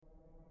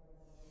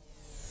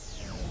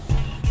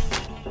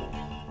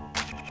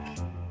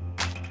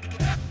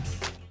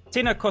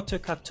Tēnā koutou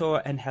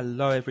katoa and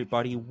hello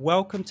everybody.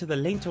 Welcome to the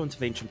Lento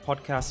Intervention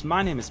podcast.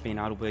 My name is Ben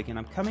Adelberg and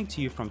I'm coming to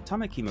you from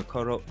Tamaki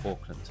Makaurau,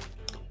 Auckland.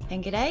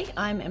 And g'day,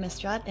 I'm Emma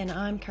Strutt and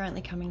I'm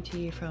currently coming to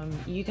you from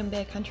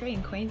Yugambeh country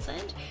in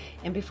Queensland.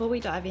 And before we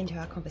dive into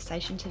our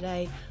conversation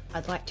today,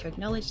 I'd like to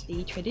acknowledge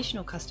the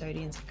traditional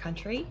custodians of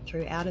country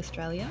throughout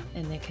Australia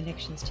and their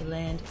connections to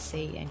land,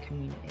 sea and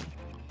community.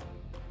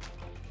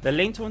 The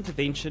Lento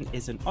Intervention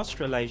is an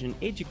Australasian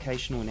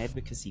educational and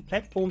advocacy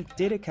platform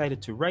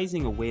dedicated to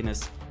raising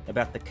awareness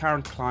about the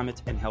current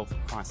climate and health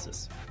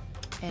crisis.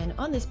 And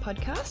on this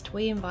podcast,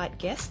 we invite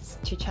guests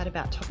to chat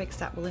about topics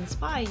that will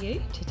inspire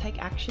you to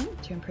take action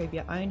to improve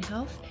your own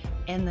health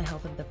and the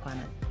health of the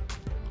planet.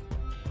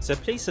 So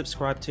please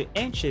subscribe to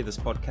and share this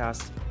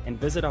podcast and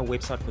visit our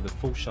website for the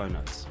full show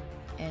notes.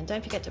 And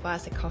don't forget to buy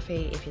us a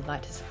coffee if you'd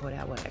like to support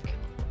our work.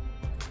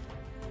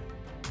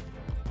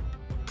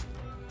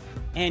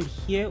 And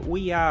here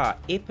we are,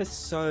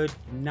 episode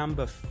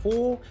number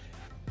 4,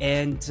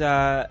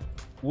 and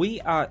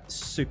we are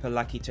super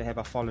lucky to have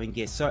our following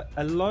guest. So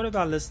a lot of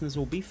our listeners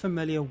will be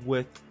familiar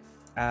with,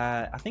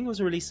 I think it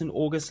was released in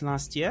August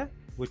last year,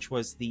 which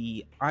was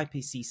the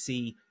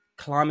IPCC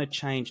Climate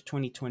Change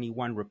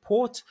 2021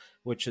 report,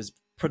 which is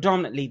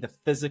predominantly the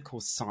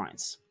physical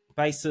science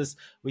basis.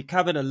 We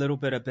covered a little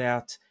bit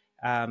about,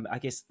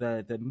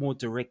 the more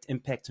direct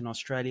impact in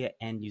Australia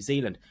and New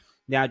Zealand.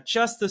 Now,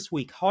 just this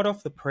week, hot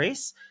off the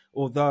press,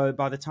 although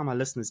by the time our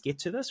listeners get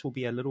to this, will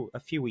be a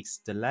few weeks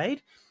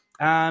delayed.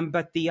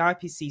 But the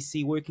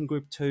IPCC Working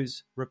Group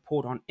 2's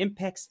report on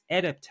impacts,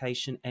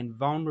 adaptation, and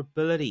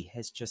vulnerability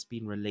has just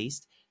been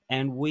released,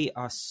 and we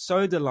are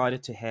so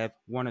delighted to have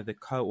one of the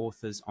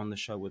co-authors on the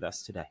show with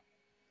us today.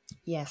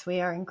 Yes, we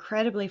are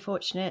incredibly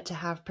fortunate to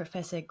have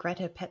Professor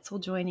Gretta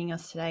Pecl joining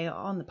us today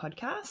on the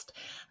podcast.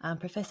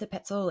 Professor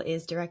Pecl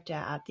is director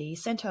at the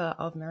Centre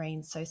of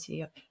Marine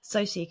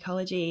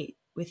Sociology,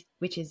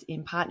 which is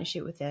in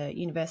partnership with the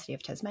University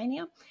of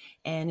Tasmania,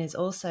 and is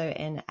also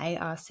an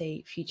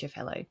ARC Future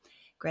Fellow.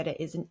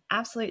 Gretta is an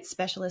absolute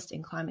specialist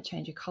in climate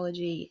change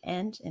ecology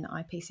and an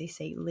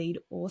IPCC lead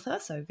author,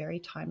 so very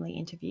timely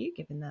interview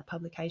given the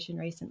publication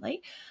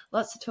recently.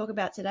 Lots to talk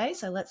about today,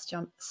 so let's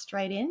jump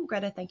straight in.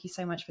 Gretta, thank you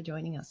so much for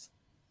joining us.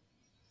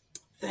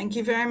 Thank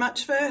you very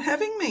much for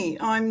having me.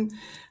 I'm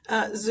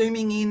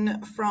zooming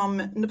in from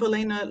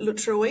Nipalina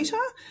Lutruwita,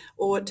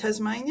 or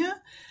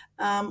Tasmania,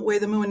 where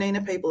the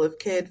Muanina people have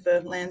cared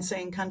for land,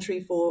 sea and country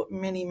for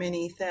many,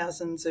 many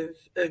thousands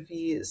of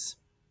years.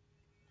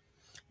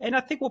 And I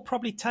think we'll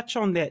probably touch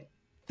on that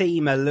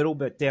theme a little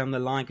bit down the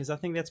line because I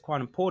think that's quite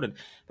important.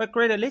 But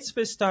Gretta, let's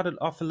first start it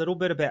off a little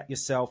bit about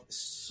yourself.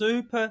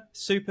 Super,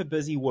 super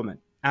busy woman.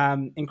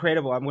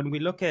 Incredible. And when we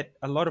look at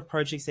a lot of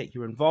projects that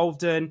you're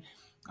involved in,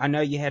 I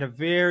know you had a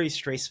very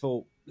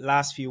stressful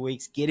last few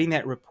weeks getting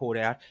that report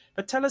out.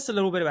 But tell us a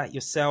little bit about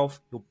yourself,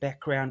 your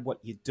background, what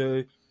you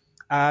do.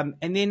 And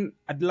then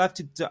I'd love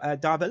to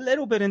dive a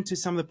little bit into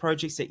some of the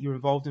projects that you're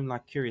involved in,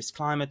 like Curious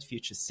Climate,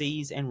 Future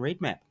Seas, and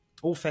REDMAP.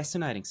 All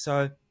fascinating.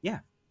 So,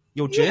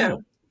 your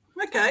journal.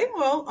 Yeah. Okay.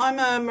 Well, I'm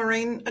a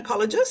marine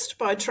ecologist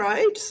by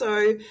trade.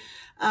 So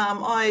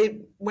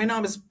when I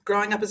was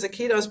growing up as a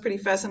kid, I was pretty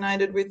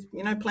fascinated with,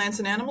 plants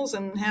and animals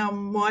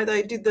and why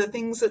they did the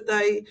things that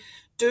they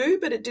do,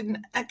 but it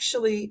didn't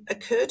actually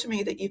occur to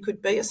me that you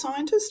could be a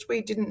scientist.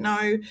 We didn't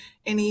know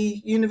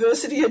any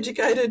university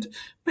educated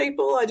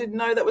people. I didn't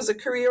know that was a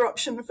career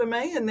option for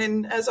me. And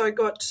then as I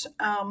got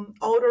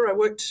older, I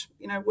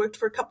worked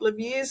for a couple of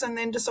years and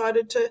then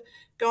decided to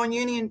go to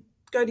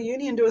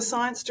uni and do a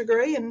science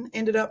degree, and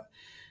ended up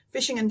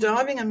fishing and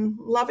diving and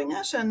loving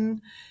it. And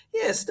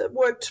yes,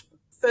 worked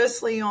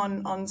firstly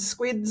on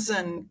squids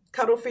and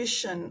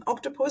cuttlefish and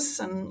octopus,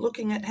 and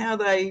looking at how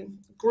they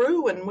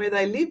grew and where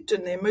they lived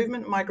and their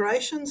movement and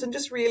migrations, and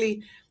just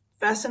really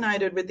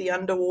fascinated with the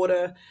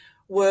underwater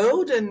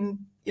world.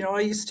 And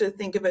I used to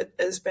think of it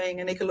as being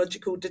an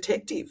ecological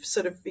detective,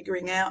 sort of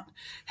figuring out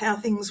how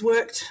things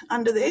worked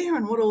under there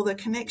and what all the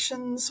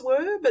connections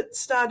were, but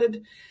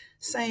started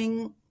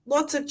seeing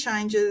lots of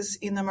changes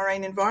in the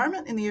marine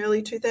environment in the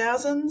early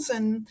 2000s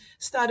and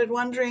started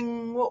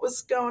wondering what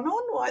was going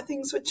on, why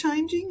things were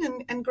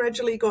changing, and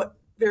gradually got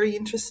very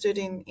interested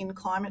in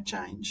climate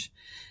change.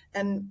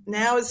 And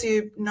now, as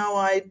you know,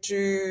 I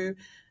do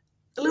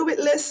a little bit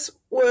less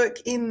work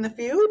in the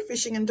field,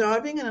 fishing and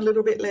diving, and a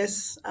little bit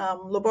less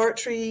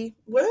laboratory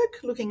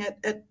work, looking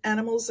at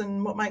animals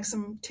and what makes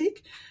them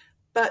tick,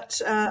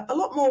 but a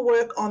lot more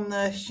work on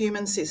the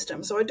human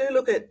system. So I do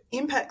look at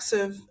impacts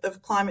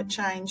of climate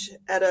change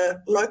at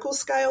a local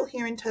scale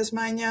here in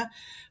Tasmania,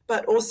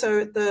 but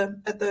also at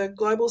the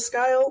global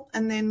scale,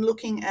 and then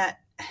looking at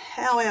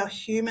how our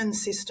human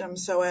system,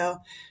 so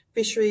our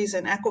fisheries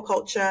and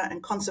aquaculture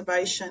and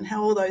conservation,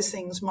 how all those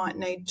things might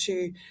need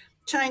to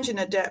change and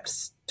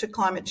adapt to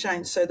climate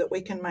change so that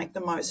we can make the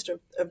most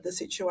of the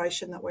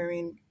situation that we're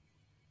in.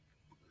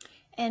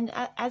 And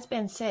as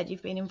Ben said,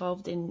 you've been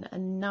involved in a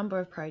number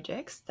of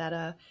projects that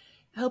are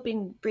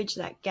helping bridge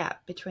that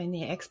gap between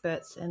the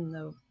experts and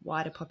the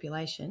wider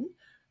population.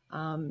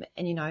 And,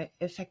 you know,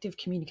 effective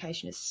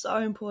communication is so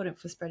important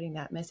for spreading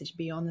that message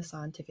beyond the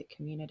scientific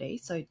community.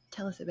 So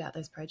tell us about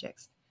those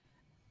projects.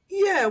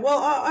 Yeah, well,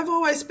 I've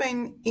always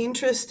been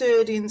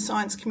interested in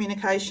science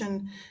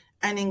communication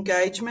and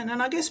engagement,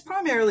 and I guess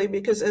primarily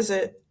because as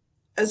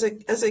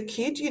a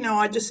kid, you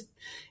know,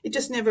 it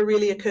just never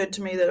really occurred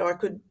to me that I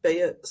could be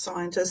a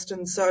scientist,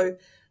 and so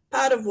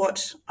part of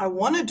what I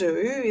want to do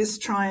is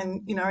try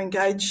and, you know,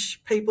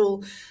 engage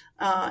people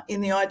in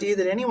the idea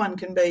that anyone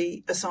can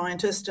be a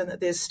scientist and that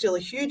there's still a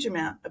huge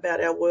amount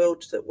about our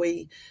world that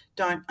we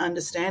don't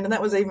understand. And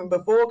that was even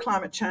before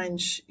climate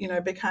change, you know,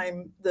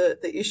 became the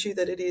issue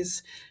that it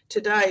is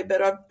today.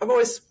 But I've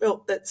always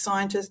felt that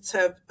scientists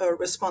have a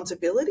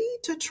responsibility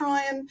to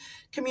try and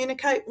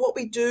communicate what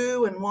we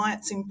do and why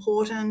it's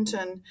important.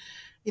 And,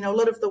 you know, a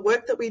lot of the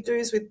work that we do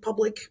is with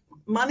public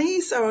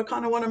money. So I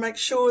kind of want to make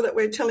sure that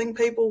we're telling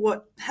people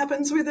what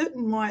happens with it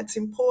and why it's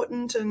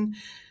important. And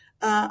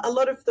a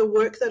lot of the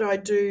work that I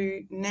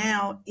do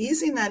now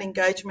is in that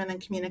engagement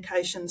and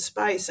communication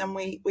space, and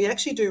we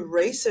actually do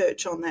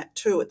research on that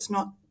too. It's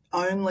not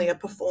only a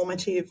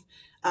performative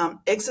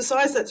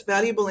exercise that's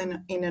valuable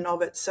in and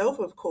of itself,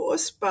 of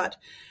course, but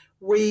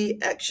we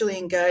actually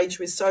engage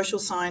with social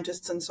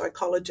scientists and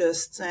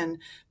psychologists and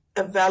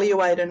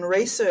evaluate and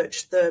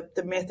research the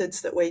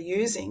methods that we're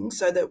using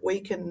so that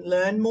we can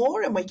learn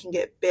more and we can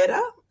get better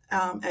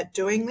at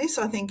doing this.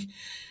 I think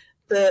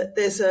that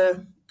there's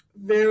a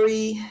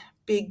very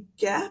big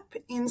gap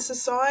in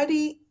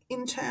society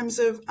in terms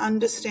of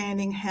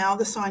understanding how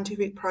the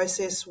scientific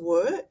process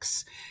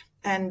works,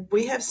 and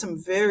we have some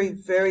very,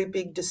 very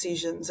big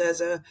decisions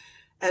as a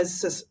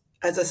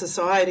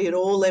society at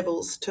all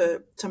levels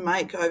to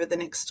make over the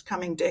next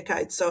coming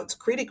decades. So it's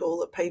critical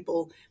that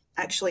people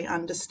actually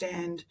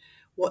understand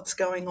what's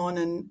going on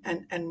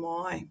and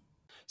why.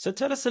 So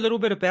tell us a little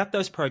bit about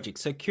those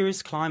projects. So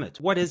Curious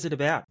Climate, what is it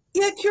about?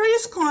 Yeah,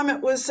 Curious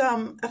Climate was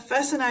a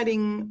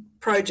fascinating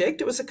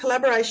project. It was a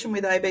collaboration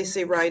with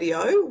ABC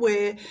Radio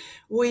where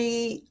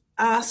we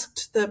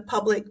asked the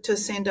public to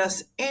send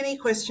us any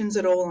questions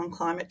at all on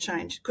climate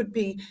change. It could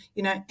be,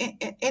 you know,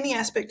 any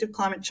aspect of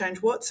climate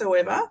change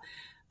whatsoever.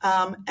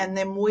 And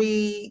then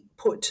we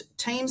put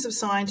teams of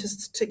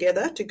scientists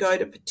together to go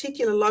to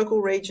particular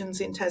local regions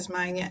in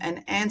Tasmania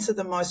and answer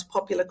the most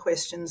popular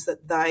questions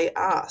that they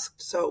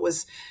asked. So it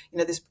was, you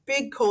know, this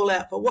big call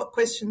out for what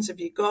questions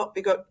have you got?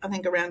 We got, I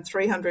think, around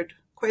 300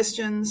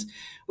 questions.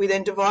 We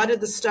then divided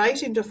the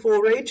state into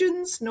 4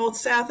 regions, north,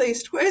 south,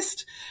 east,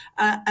 west,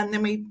 and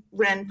then we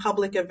ran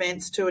public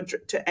events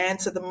to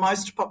answer the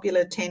most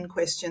popular 10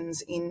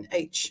 questions in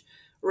each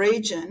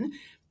region.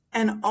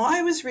 And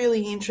I was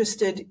really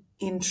interested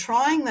in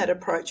trying that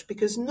approach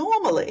because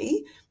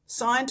normally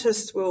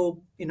scientists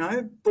will, you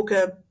know, book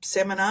a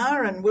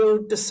seminar and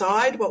we'll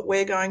decide what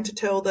we're going to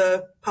tell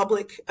the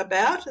public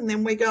about, and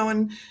then we go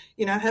and,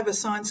 you know, have a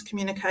science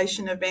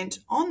communication event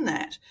on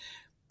that.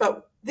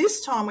 But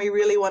this time we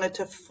really wanted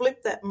to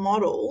flip that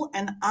model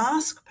and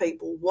ask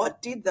people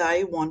what did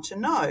they want to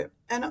know.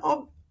 And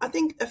I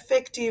think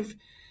effective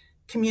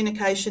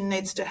communication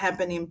needs to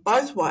happen in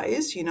both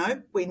ways. You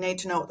know, we need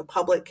to know what the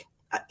public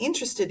are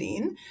interested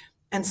in,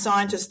 and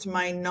scientists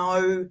may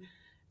know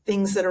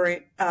things that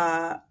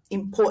are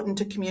important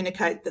to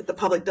communicate that the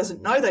public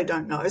doesn't know they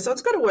don't know. So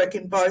it's got to work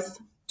in both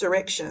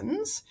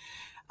directions.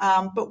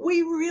 But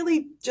we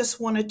really just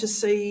wanted to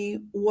see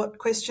what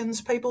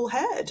questions people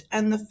had.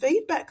 And the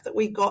feedback that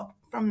we got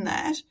from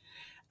that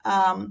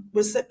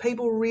was that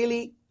people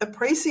really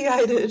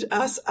appreciated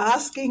us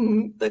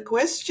asking the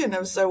question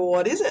of, so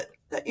what is it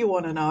that you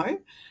want to know?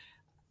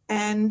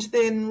 And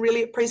then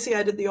really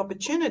appreciated the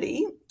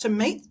opportunity to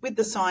meet with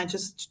the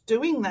scientists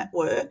doing that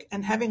work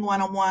and having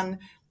one-on-one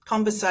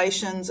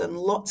conversations and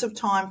lots of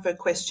time for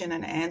question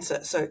and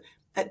answer. So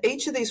at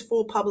each of these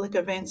 4 public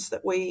events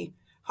that we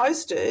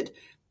hosted,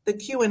 the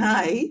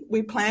Q&A,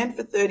 we planned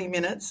for 30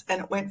 minutes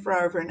and it went for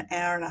over an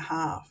hour and a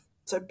half.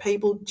 So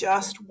people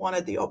just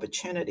wanted the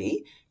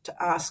opportunity to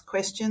ask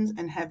questions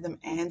and have them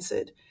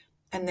answered.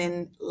 And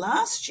then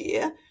last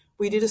year,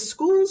 we did a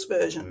schools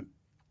version.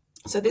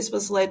 So this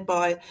was led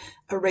by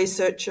a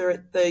researcher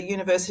at the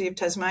University of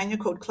Tasmania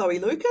called Chloe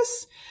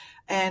Lucas,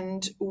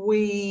 and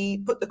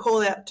we put the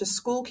call out to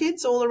school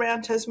kids all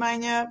around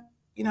Tasmania,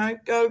 you know,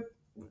 go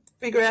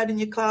figure out in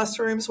your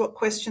classrooms what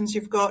questions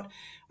you've got.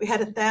 We had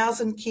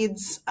 1,000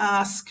 kids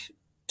ask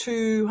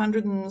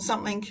 200 and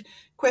something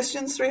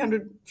questions,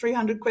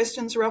 300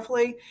 questions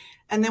roughly,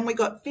 and then we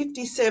got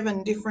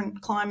 57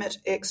 different climate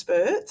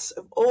experts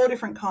of all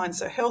different kinds,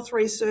 so health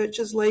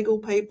researchers, legal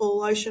people,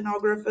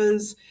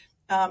 oceanographers,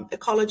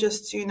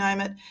 ecologists, you name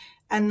it,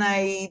 and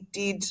they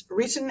did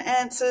written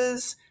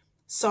answers,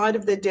 side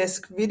of their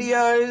desk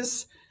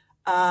videos,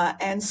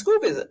 and school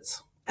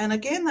visits. And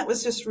again, that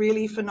was just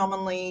really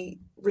phenomenally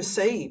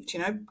received. You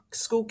know,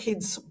 school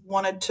kids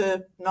wanted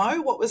to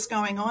know what was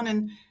going on,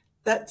 and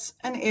that's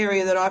an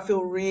area that I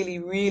feel really,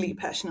 really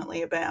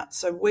passionately about.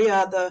 So we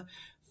are the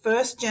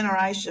first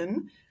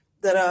generation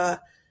that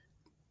are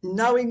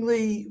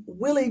knowingly,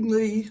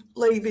 willingly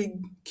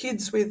leaving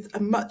kids with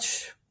a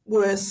much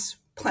worse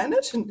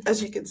planet. And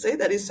as you can see,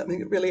 that is something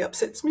that really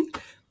upsets me.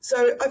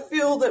 So I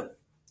feel that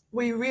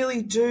we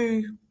really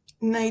do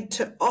need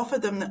to offer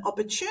them the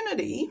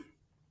opportunity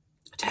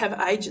to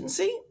have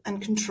agency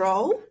and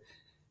control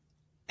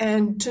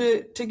and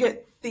to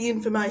get the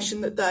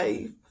information that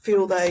they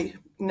feel they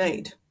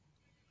need.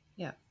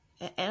 Yeah,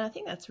 and I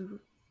think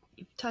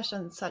you've touched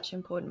on such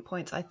important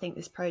points. I think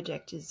this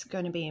project is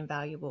going to be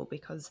invaluable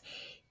because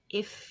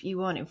if you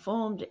want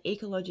informed,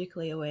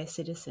 ecologically aware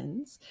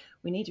citizens,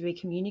 we need to be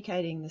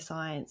communicating the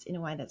science in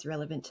a way that's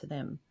relevant to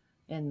them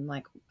and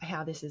like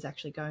how this is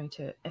actually going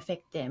to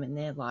affect them in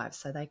their lives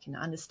so they can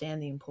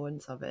understand the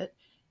importance of it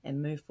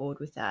and move forward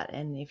with that.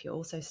 And if you're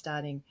also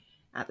starting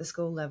at the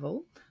school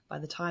level, by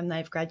the time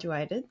they've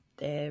graduated,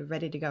 they're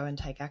ready to go and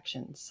take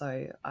action.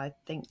 So I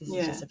think this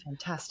is just a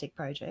fantastic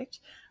project.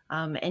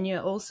 And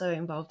you're also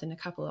involved in a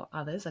couple of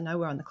others. I know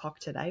we're on the clock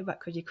today, but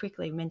could you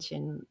quickly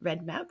mention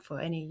REDMAP for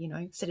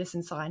any,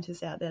 citizen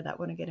scientists out there that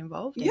want to get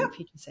involved in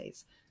Future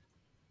Seas?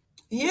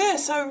 Yeah,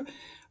 so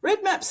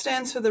REDMAP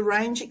stands for the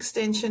Range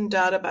Extension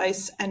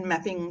Database and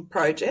Mapping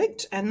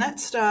Project, and that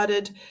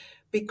started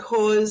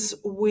because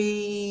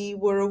we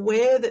were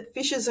aware that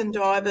fishers and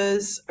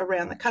divers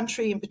around the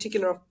country, in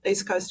particular off the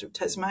east coast of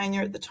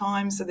Tasmania at the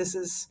time, so this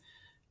is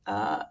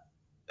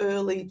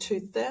early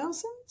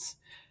 2000s,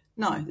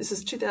 no, this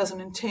is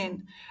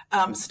 2010,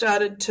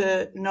 started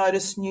to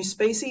notice new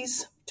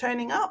species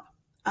turning up.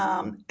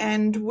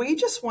 And we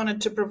just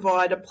wanted to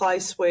provide a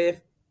place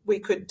where we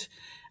could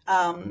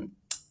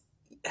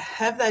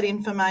have that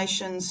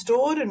information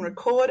stored and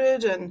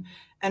recorded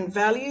and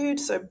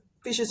valued. So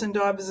fishers and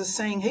divers are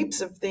seeing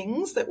heaps of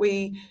things that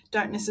we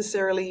don't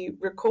necessarily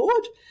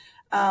record.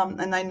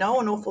 And they know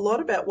an awful lot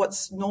about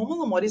what's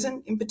normal and what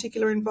isn't in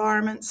particular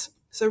environments.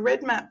 So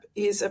REDMAP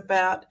is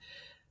about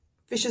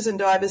fishers and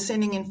divers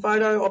sending in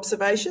photo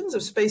observations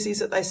of species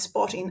that they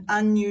spot in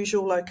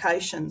unusual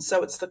locations.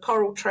 So it's the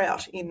coral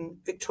trout in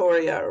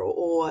Victoria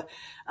or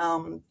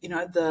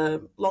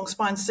the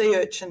long-spine sea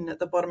urchin at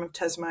the bottom of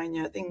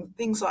Tasmania,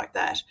 things like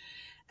that.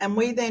 And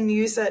we then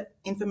use that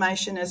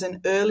information as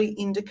an early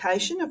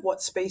indication of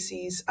what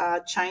species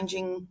are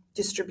changing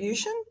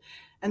distribution.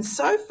 And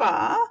so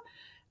far,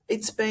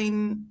 it's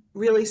been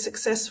really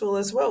successful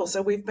as well.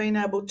 So we've been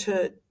able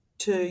to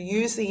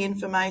use the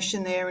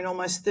information there in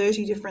almost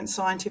 30 different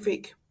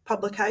scientific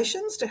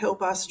publications to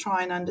help us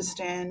try and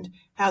understand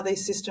how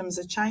these systems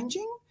are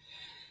changing.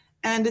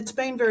 And it's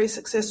been very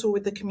successful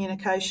with the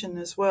communication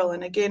as well.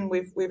 And again,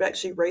 we've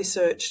actually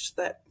researched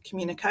that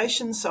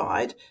communication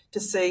side to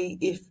see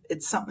if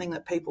it's something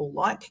that people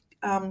like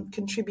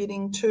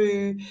contributing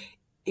to,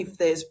 if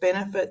there's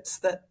benefits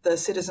that the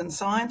citizen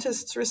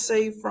scientists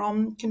receive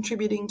from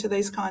contributing to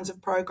these kinds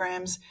of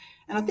programs.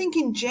 And I think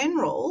in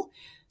general,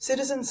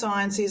 citizen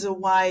science is a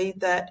way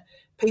that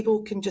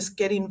people can just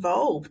get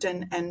involved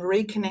and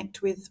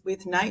reconnect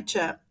with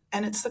nature.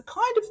 And it's the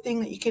kind of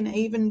thing that you can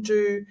even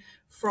do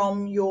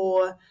from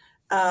your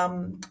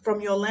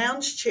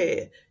lounge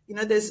chair.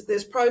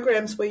 There's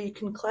programs where you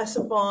can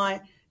classify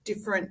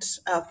different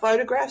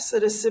photographs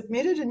that are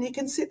submitted, and you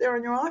can sit there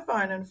on your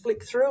iPhone and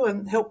flick through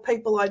and help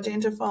people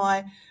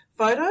identify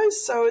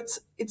photos. So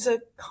it's a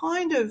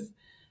kind of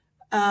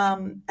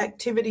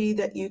activity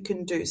that you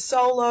can do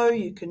solo,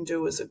 you can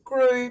do as a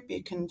group,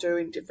 you can do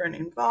in different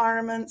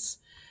environments.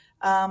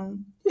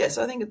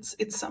 So I think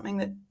it's something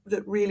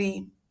that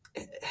really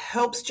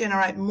helps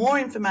generate more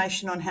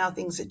information on how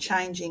things are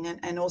changing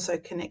and also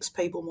connects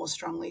people more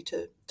strongly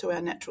to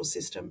our natural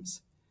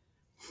systems.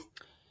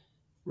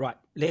 Right,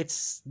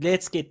 let's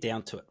get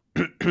down to it.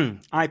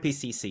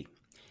 IPCC.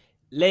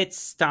 Let's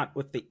start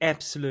with the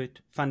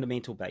absolute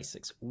fundamental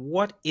basics.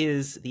 What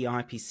is the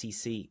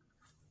IPCC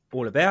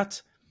all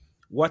about?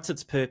 What's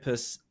its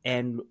purpose,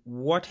 and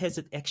what has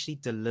it actually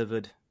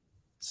delivered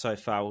so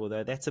far?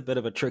 Although that's a bit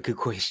of a tricky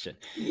question.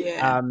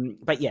 Yeah.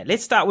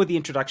 Let's start with the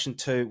introduction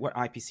to what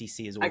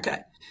IPCC is all about.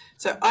 Okay.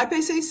 So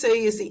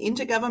IPCC is the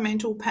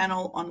Intergovernmental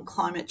Panel on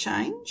Climate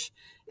Change.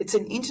 It's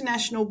an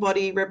international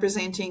body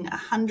representing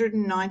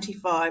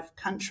 195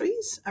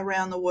 countries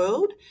around the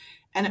world,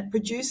 and it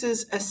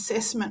produces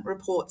assessment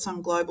reports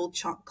on global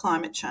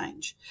climate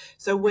change.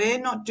 So we're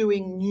not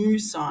doing new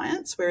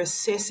science, we're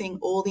assessing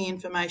all the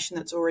information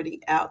that's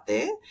already out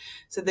there.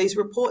 So these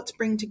reports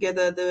bring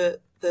together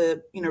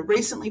the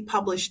recently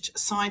published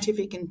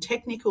scientific and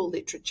technical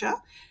literature,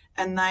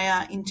 and they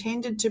are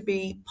intended to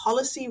be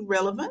policy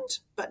relevant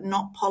but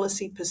not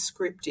policy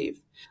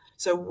prescriptive.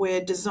 So we're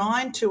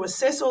designed to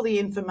assess all the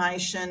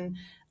information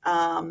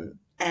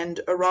and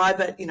arrive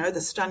at,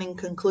 the stunning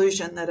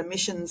conclusion that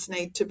emissions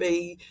need to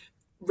be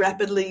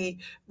rapidly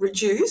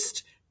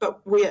reduced.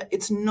 But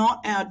it's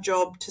not our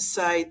job to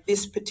say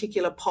this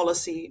particular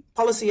policy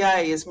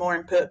A is more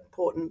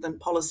important than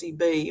policy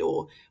B,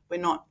 or we're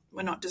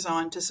not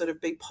designed to sort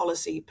of be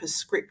policy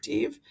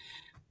prescriptive.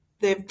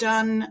 They've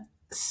done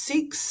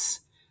 6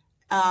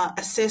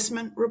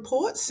 assessment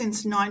reports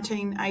since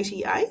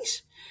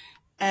 1988.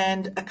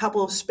 And a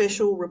couple of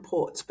special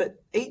reports,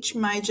 but each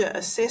major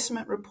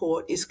assessment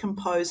report is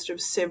composed of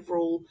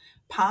several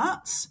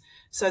parts.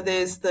 So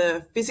there's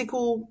the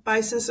physical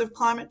basis of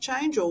climate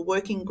change, or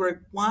Working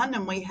Group 1,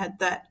 and we had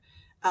that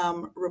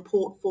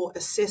report for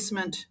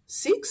Assessment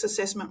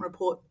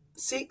Report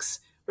 6,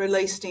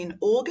 released in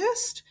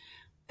August.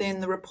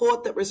 Then the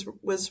report that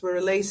was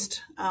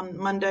released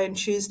Monday and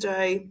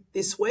Tuesday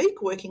this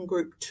week, Working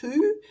Group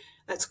 2,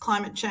 that's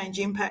Climate Change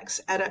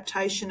Impacts,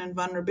 Adaptation and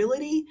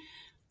Vulnerability.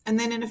 And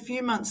then in a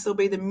few months, there'll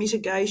be the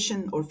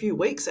mitigation, or a few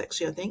weeks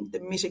actually, I think,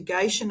 the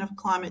Mitigation of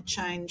Climate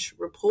Change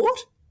report,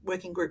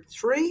 Working Group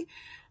 3.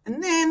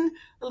 And then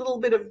a little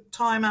bit of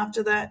time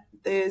after that,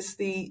 there's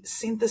the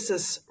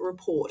synthesis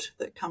report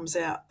that comes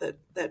out that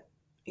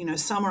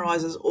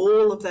summarises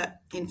all of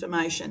that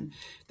information.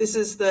 This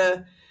is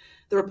the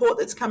report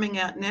that's coming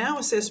out now.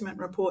 Assessment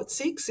Report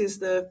 6 is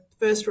the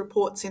first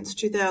report since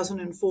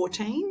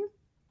 2014,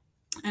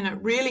 and it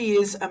really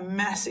is a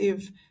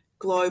massive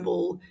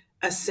global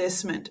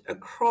assessment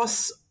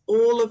across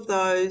all of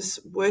those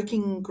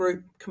working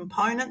group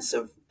components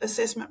of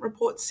Assessment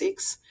Report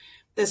 6.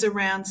 There's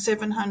around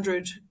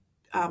 700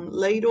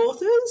 lead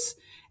authors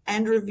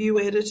and review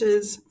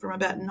editors from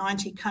about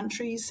 90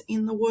 countries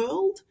in the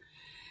world.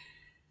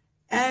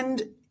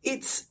 And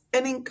it's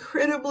an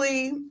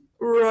incredibly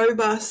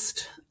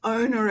robust,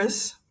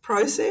 onerous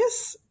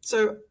process.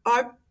 So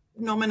I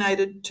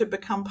nominated to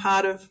become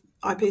part of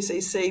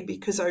IPCC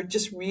because I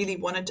just really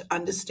wanted to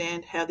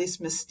understand how this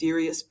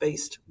mysterious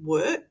beast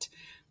worked.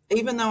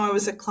 Even though I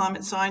was a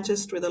climate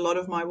scientist with a lot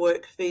of my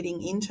work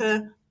feeding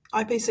into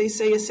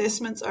IPCC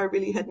assessments, I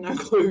really had no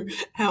clue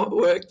how it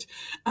worked.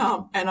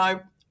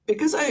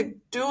 Because I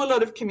do a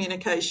lot of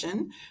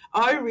communication,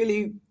 I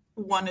really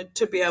wanted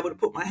to be able to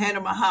put my hand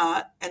on my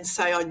heart and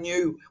say I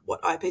knew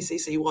what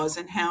IPCC was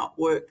and how it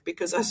worked,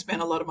 because I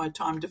spent a lot of my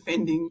time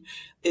defending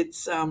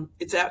its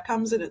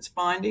outcomes and its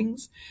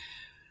findings.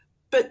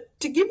 But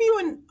to give you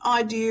an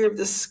idea of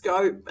the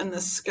scope and the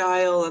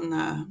scale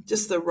and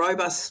just the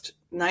robust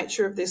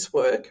nature of this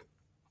work,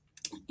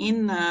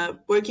 in the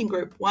Working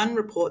Group 1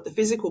 report, the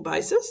physical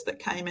basis that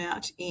came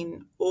out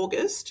in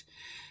August,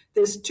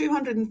 there's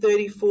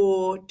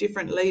 234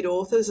 different lead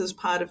authors as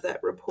part of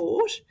that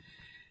report,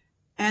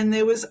 and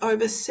there was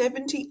over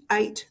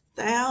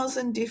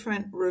 78,000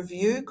 different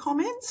review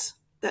comments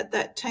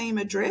that team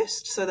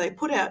addressed. So they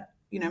put out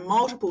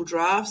multiple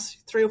drafts,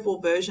 3 or 4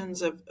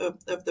 versions of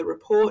the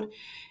report,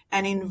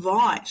 and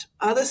invite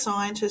other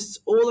scientists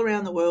all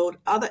around the world,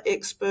 other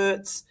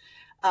experts,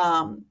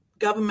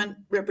 government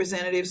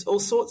representatives, all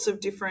sorts of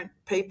different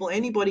people.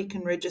 Anybody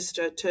can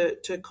register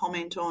to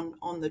comment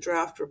on the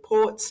draft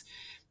reports.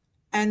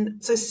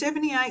 And so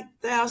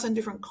 78,000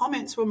 different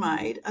comments were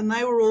made, and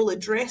they were all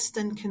addressed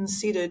and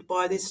considered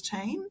by this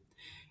team.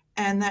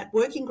 And that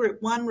Working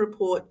Group 1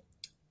 report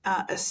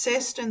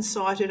assessed and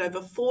cited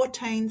over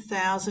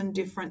 14,000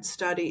 different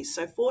studies.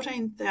 So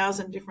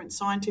 14,000 different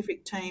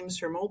scientific teams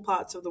from all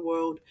parts of the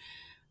world,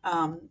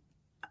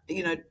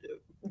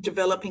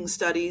 developing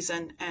studies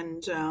and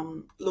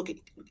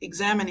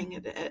examining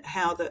at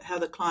how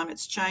the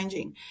climate's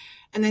changing.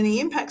 And then the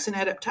Impacts and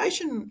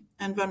Adaptation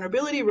and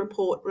Vulnerability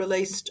report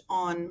released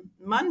on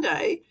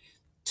Monday,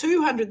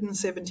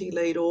 270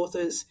 lead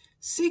authors,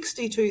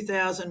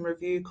 62,000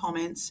 review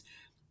comments,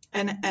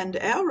 and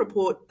our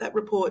report, that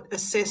report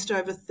assessed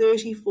over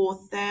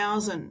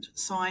 34,000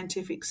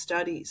 scientific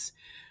studies.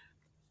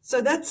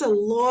 So that's a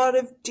lot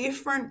of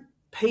different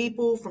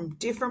people from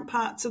different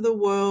parts of the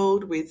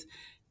world with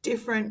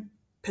different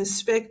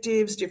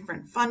perspectives,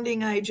 different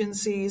funding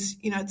agencies.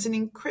 It's an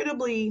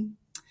incredibly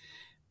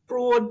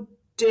broad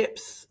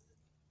depth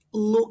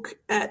look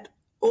at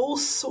all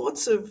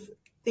sorts of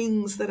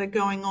things that are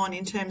going on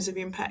in terms of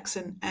impacts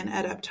and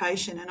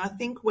adaptation. And I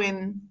think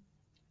when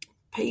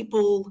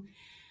people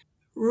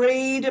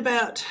read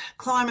about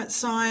climate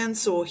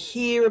science or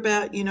hear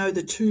about,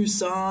 the two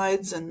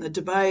sides and the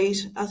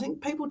debate, I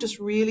think people just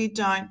really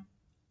don't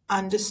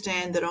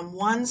understand that on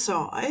one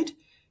side,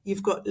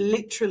 you've got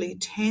literally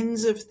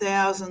tens of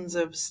thousands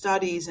of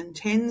studies and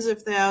tens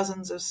of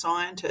thousands of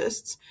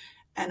scientists.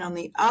 And on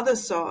the other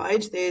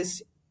side,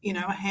 there's,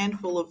 a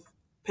handful of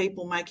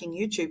people making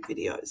YouTube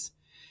videos.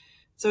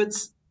 So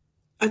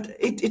I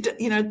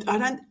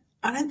don't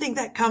think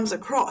that comes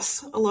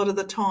across a lot of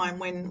the time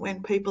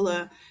when people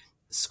are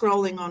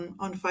scrolling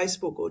on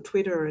Facebook or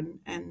Twitter and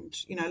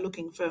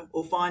looking for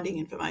or finding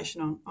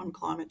information on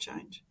climate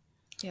change.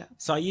 Yeah.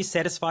 So are you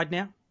satisfied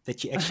now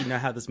that you actually know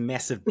how this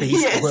massive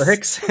beast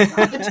works?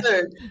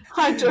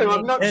 I do.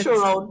 I'm not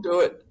sure I'll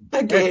do it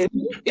again.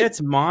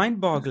 It's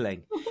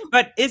mind-boggling.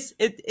 But is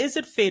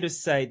it fair to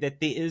say that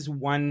there is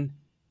one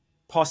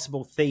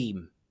possible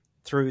theme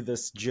through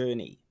this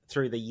journey,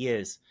 through the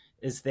years,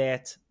 is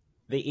that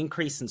the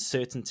increase in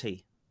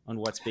certainty on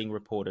what's being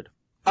reported?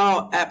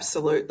 Oh,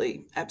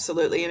 absolutely.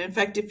 Absolutely. And in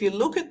fact, if you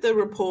look at the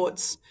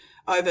reports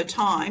over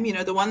time,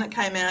 the one that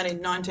came out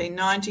in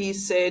 1990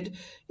 said,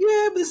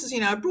 this is,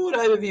 a broad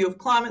overview of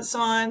climate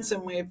science,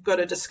 and we've got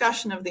a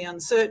discussion of the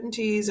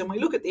uncertainties, and we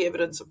look at the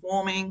evidence of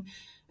warming.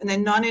 And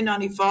then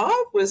 1995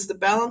 was the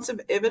balance of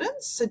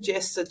evidence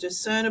suggests a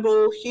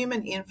discernible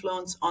human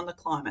influence on the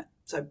climate.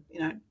 So,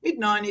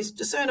 mid-90s,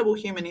 discernible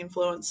human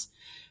influence.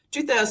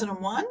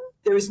 2001,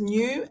 there is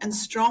new and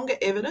stronger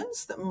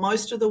evidence that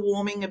most of the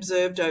warming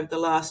observed over the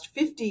last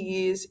 50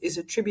 years is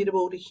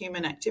attributable to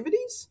human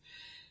activities.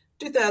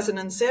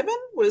 2007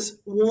 was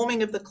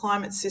warming of the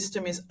climate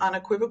system is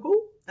unequivocal,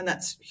 and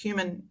that's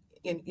human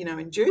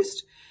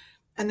induced.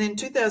 And then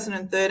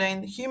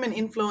 2013, human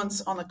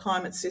influence on the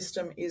climate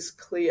system is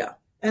clear.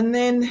 And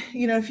then,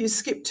 if you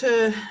skip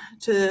to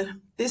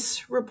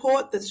this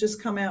report that's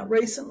just come out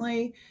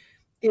recently,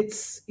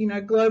 it's,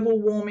 global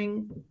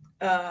warming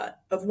of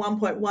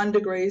 1.1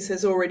 degrees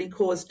has already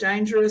caused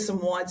dangerous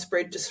and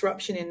widespread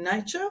disruption in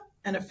nature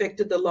and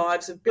affected the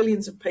lives of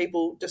billions of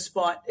people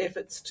despite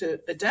efforts to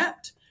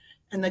adapt.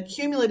 And the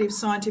cumulative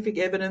scientific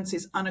evidence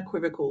is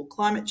unequivocal.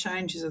 Climate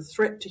change is a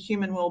threat to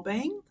human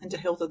well-being and to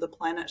health of the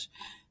planet.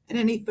 And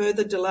any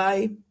further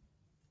delay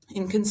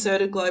in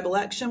concerted global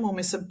action will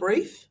miss a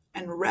brief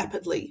and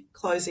rapidly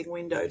closing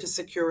window to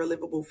secure a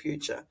livable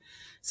future.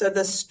 So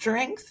the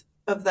strength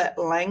of that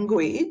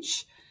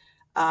language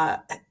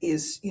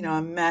is,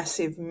 a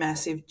massive,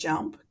 massive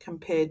jump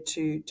compared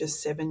to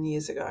just 7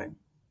 years ago.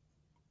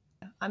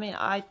 I mean,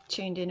 I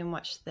tuned in and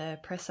watched the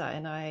presser,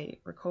 and I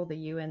recall the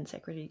UN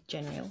Secretary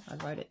General, I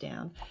wrote it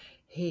down,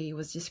 he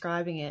was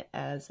describing it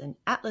as an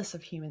atlas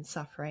of human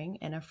suffering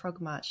and a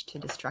frog march to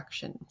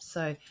destruction.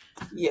 So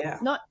yeah,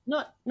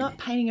 not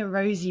painting a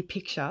rosy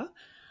picture.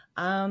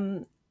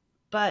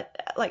 But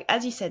like,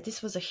 as you said,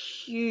 this was a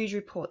huge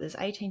report. There's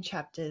 18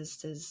 chapters.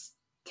 There's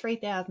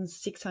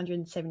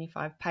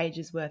 3,675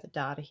 pages worth of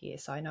data here.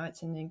 So I know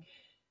it's an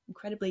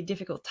incredibly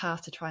difficult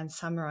task to try and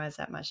summarize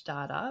that much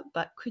data,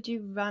 but could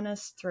you run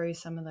us through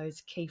some of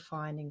those key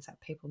findings that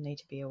people need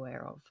to be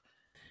aware of?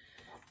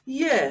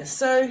 Yeah,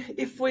 so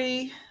if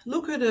we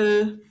look at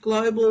a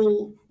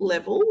global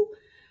level,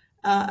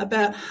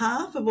 about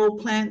half of all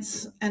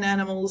plants and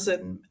animals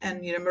and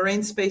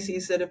marine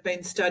species that have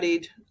been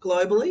studied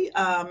globally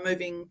are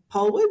moving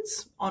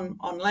polewards on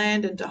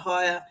land and to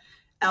higher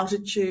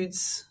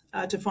altitudes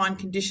to find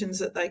conditions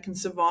that they can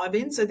survive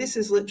in. So this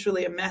is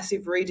literally a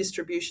massive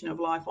redistribution of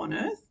life on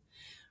Earth.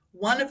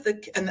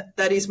 And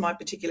that is my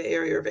particular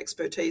area of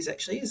expertise,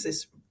 actually, is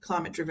this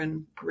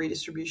climate-driven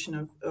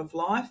redistribution of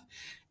life.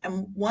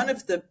 And one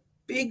of the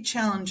big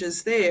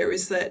challenges there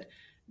is that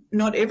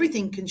not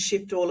everything can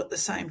shift all at the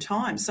same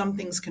time. Some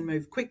things can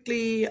move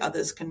quickly,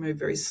 others can move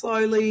very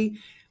slowly.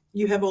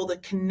 You have all the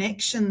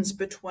connections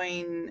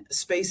between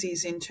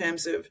species in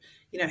terms of,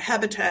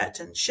 habitat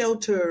and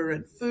shelter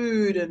and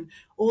food and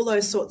all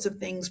those sorts of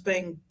things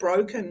being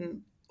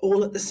broken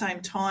all at the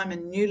same time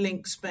and new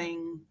links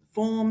being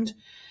formed.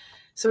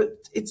 So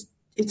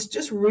it's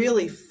just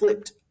really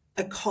flipped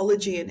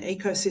ecology and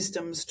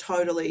ecosystems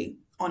totally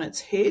on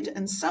its head.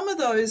 And some of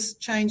those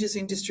changes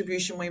in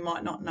distribution we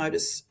might not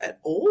notice at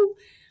all.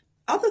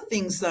 Other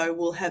things, though,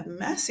 will have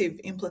massive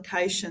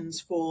implications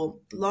for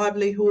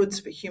livelihoods,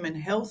 for human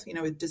health,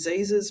 with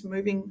diseases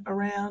moving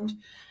around.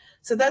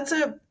 So that's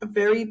a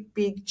very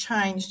big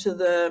change to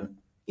the,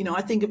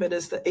 I think of it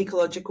as the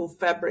ecological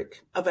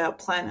fabric of our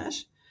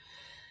planet.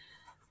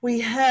 We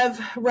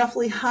have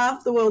roughly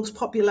half the world's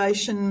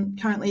population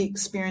currently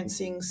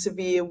experiencing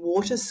severe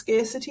water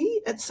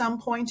scarcity at some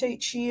point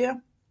each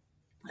year,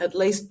 at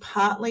least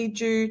partly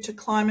due to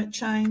climate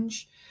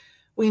change.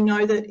 We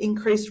know that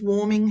increased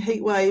warming,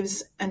 heat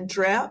waves and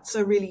droughts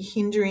are really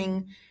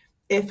hindering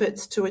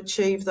efforts to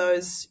achieve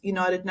those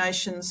United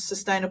Nations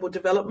Sustainable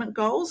Development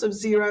Goals of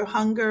zero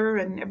hunger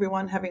and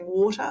everyone having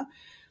water.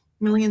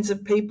 Millions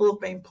of people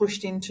have been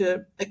pushed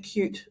into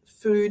acute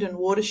food and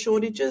water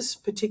shortages,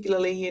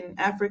 particularly in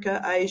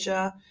Africa,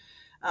 Asia,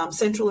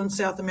 Central and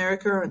South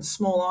America and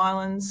small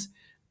islands.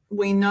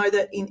 We know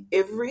that in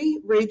every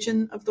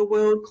region of the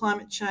world,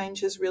 climate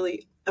change has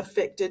really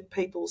affected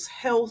people's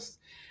health.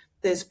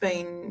 There's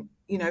been,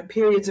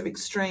 periods of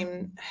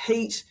extreme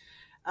heat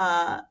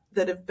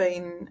that have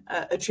been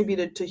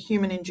attributed to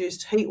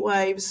human-induced heat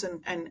waves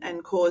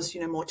and caused,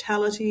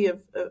 mortality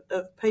of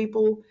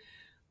people.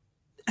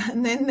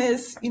 And then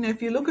there's,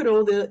 if you look at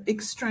all the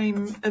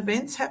extreme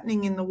events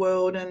happening in the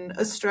world, and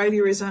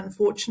Australia is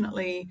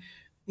unfortunately,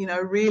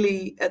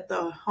 really at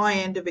the high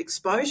end of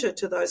exposure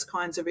to those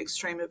kinds of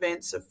extreme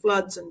events of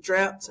floods and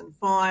droughts and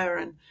fire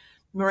and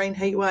marine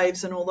heat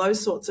waves and all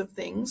those sorts of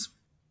things.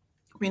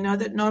 We know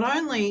that not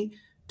only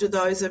do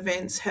those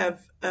events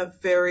have a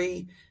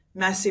very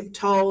massive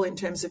toll in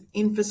terms of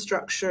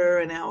infrastructure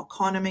and our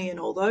economy and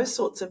all those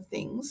sorts of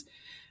things,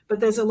 but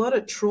there's a lot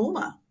of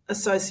trauma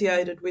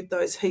associated with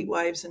those heat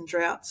waves and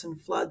droughts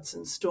and floods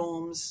and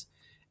storms,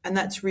 and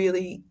that's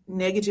really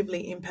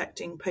negatively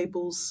impacting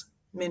people's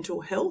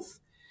mental health.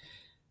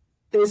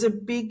 There's a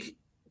big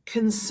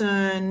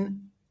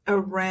concern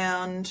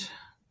around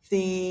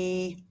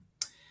the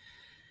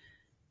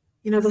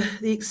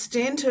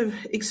extent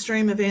of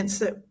extreme events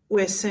that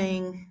we're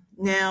seeing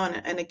now,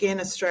 and again,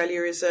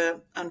 Australia is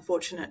an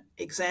unfortunate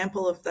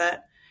example of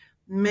that,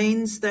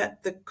 means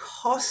that the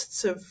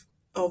costs of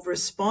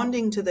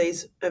responding to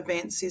these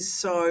events is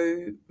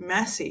so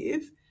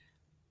massive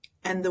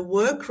and the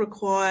work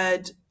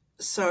required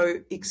so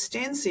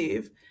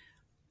extensive,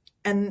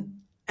 and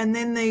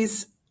then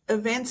these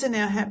events are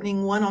now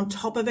happening one on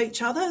top of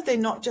each other. They're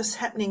not just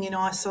happening in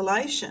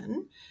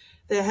isolation.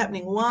 They're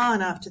happening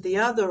one after the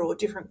other, or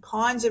different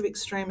kinds of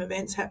extreme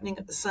events happening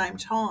at the same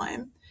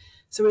time.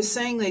 So we're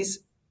seeing these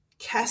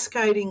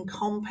cascading,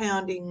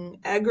 compounding,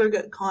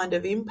 aggregate kind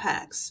of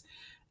impacts,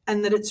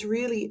 and that it's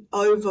really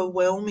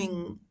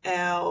overwhelming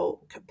our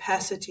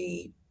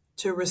capacity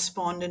to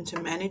respond and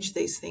to manage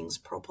these things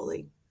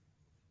properly.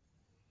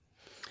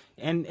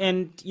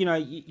 And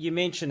you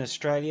mentioned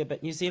Australia,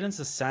 but New Zealand's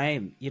the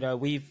same.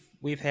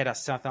 We've had our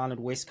South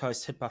Island West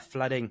Coast hit by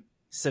flooding,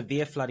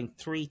 severe flooding,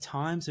 3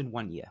 times in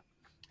 1 year.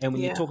 And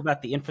when you talk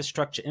about the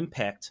infrastructure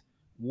impact,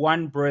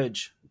 one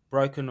bridge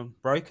broken,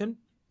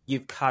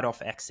 you've cut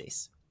off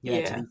access to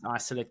these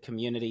isolate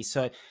communities.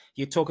 So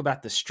you talk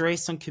about the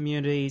stress on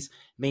communities,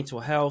 mental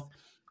health.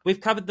 We've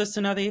covered this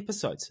in other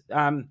episodes.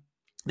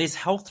 There's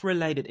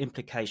health-related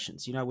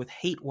implications, with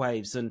heat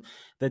waves and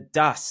the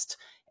dust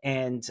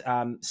and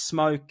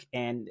smoke,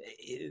 and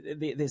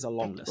there's a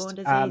long list.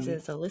 Vector-borne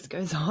diseases, the list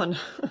goes on.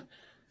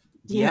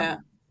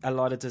 A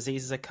lot of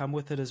diseases that come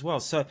with it as well.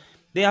 So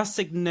there are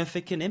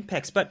significant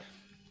impacts. But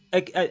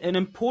an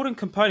important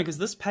component, because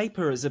this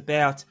paper is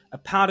about, a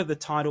part of the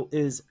title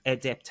is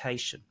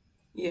adaptation.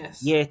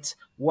 Yes. Yet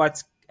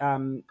what's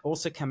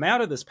also come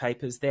out of this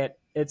paper is that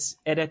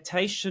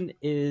adaptation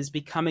is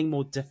becoming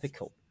more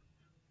difficult.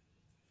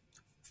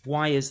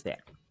 Why is that?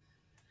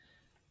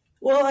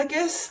 Well, I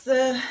guess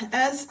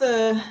as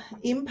the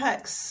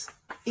impacts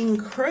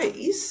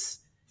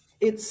increase,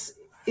 it's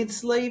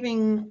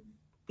leaving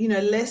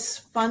less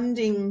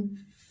funding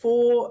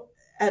for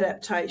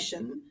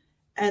adaptation,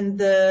 and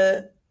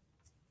the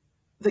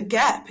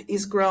gap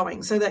is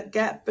growing. So that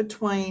gap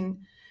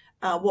between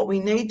what we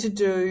need to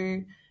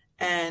do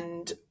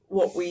and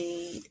what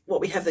we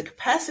have the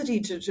capacity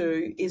to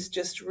do is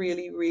just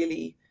really,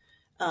 really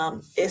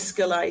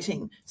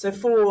escalating. So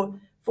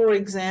for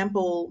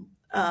example,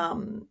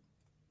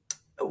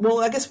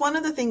 I guess one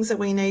of the things that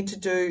we need to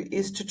do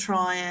is to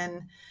try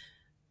and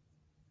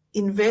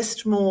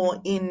invest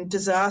more in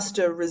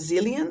disaster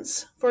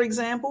resilience, for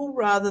example,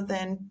 rather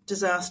than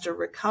disaster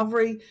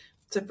recovery.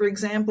 So, for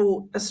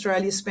example,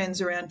 Australia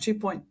spends around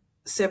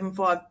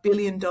 $2.75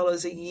 billion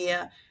a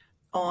year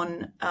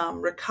on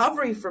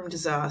recovery from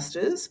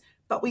disasters,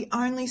 but we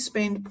only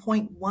spend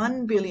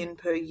 $0.1 billion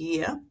per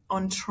year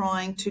on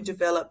trying to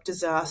develop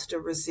disaster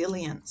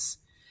resilience.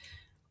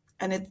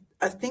 And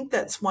I think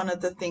that's one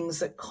of the things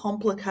that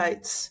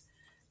complicates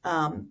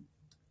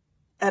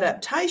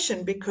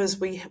adaptation, because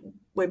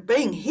we're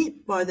being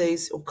hit by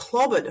these, or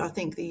clobbered, I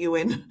think the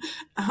UN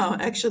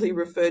actually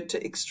referred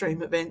to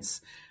extreme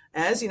events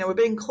as, we're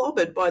being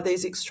clobbered by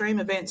these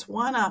extreme events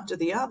one after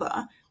the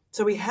other.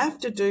 So we have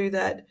to do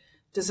that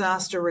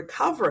disaster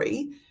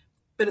recovery,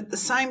 but at the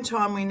same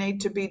time we need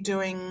to be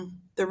doing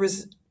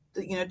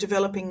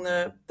developing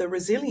the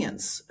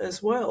resilience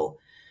as well.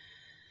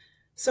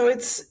 So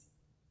it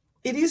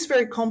is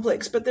very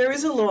complex, but there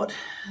is a lot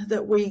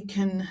that we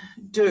can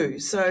do.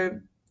 So,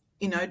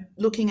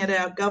 looking at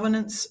our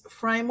governance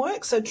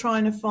framework, so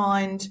trying to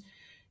find,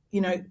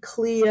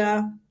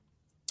 clear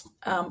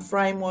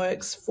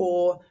frameworks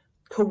for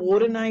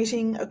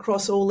coordinating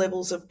across all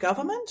levels of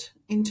government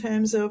in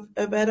terms of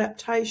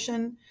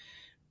adaptation,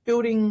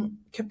 building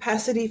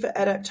capacity for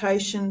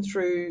adaptation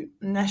through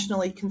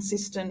nationally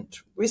consistent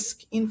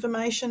risk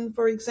information,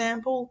 for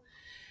example,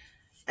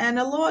 and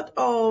a lot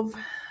of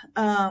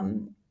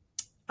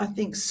I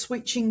think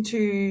switching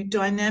to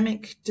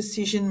dynamic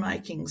decision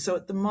making. So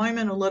at the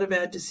moment, a lot of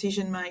our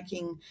decision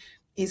making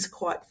is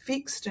quite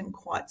fixed and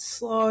quite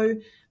slow,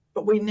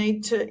 but we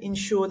need to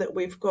ensure that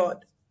we've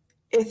got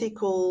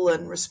ethical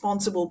and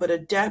responsible but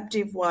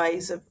adaptive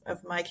ways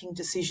of making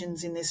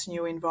decisions in this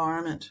new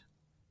environment.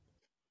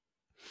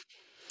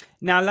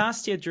 Now,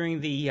 last year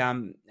during the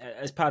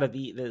as part of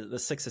the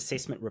sixth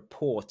assessment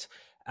report,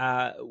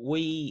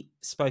 we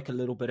spoke a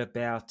little bit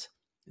about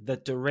the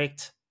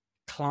direct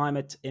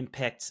climate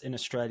impacts in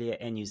Australia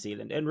and New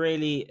Zealand, and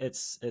really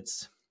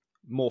it's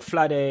more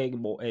flooding,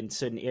 more in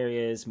certain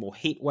areas, more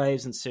heat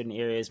waves in certain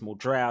areas, more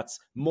droughts,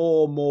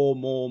 more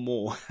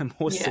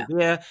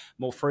severe,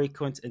 more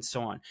frequent, and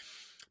so on.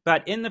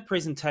 But in the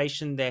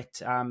presentation that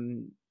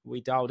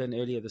we dialed in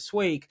earlier this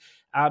week,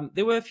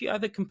 there were a few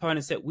other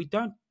components that we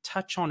don't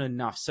touch on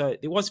enough. So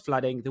there was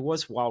flooding, there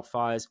was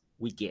wildfires,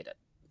 we get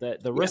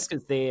it. The risk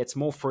is there, it's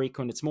more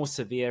frequent, it's more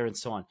severe, and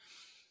so on.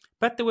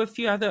 But there were a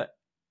few other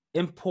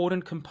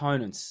important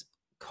components: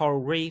 coral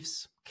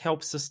reefs,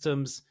 kelp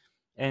systems,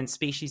 and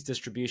species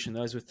distribution.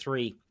 Those were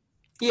 3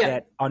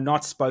 that are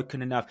not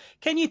spoken enough.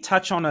 Can you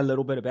touch on a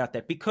little bit about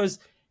that? Because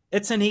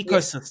it's an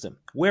ecosystem.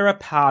 We're a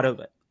part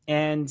of it.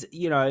 And,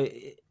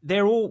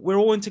 we're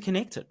all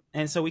interconnected.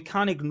 And so we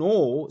can't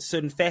ignore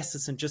certain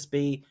facets and just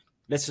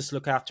let's just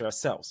look after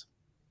ourselves.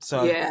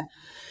 So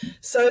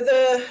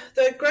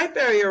the Great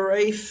Barrier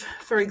Reef,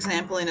 for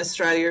example, in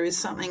Australia is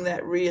something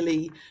that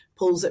really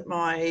pulls at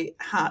my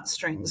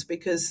heartstrings,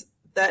 because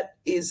that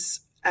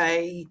is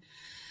a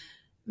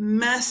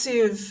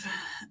massive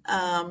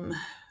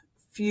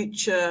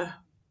future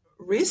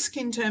risk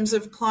in terms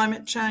of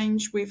climate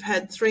change. We've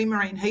had 3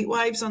 marine heat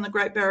waves on the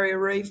Great Barrier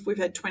Reef. We've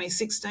had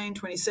 2016,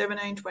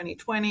 2017,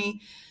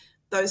 2020.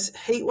 Those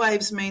heat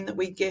waves mean that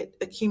we get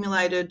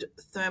accumulated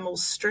thermal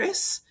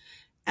stress,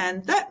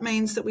 and that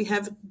means that we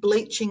have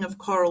bleaching of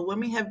coral. When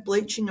we have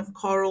bleaching of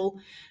coral,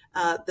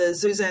 the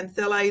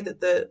zooxanthellae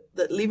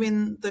that live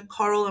in the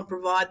coral and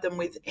provide them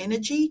with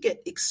energy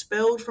get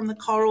expelled from the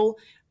coral.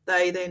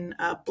 They then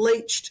are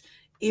bleached.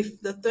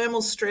 If the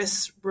thermal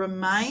stress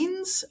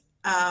remains,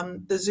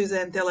 the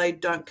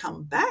zooxanthellae don't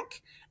come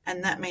back,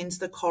 and that means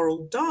the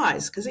coral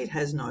dies because it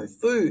has no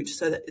food.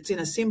 So that it's in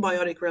a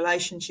symbiotic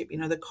relationship,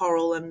 the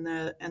coral and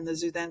the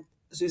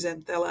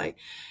zooxanthellae.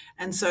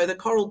 And so the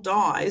coral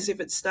dies if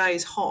it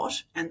stays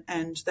hot, and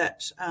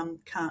that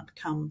can't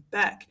come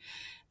back.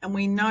 And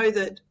we know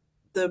that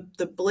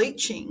the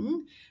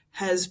bleaching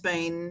has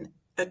been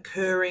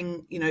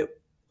occurring,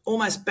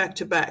 almost back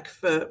to back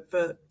for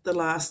the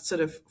last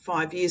sort of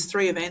 5 years,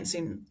 3 events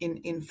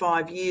in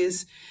 5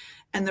 years.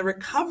 And the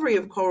recovery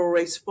of coral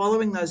reefs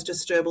following those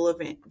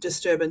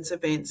disturbance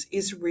events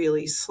is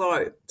really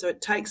slow. So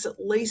it takes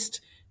at least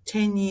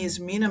 10 years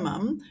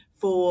minimum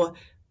for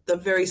the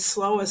very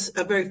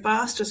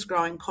fastest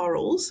growing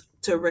corals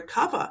to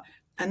recover.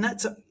 And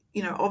that's,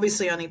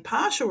 obviously only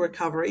partial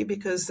recovery,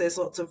 because there's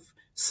lots of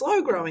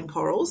slow growing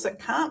corals that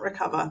can't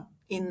recover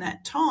in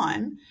that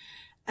time.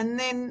 And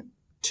then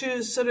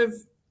to sort of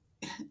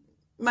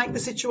make the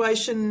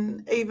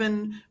situation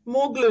even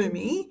more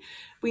gloomy,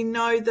 we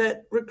know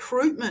that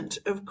recruitment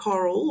of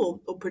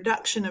coral or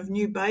production of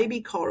new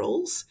baby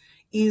corals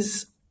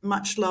is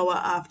much lower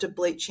after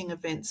bleaching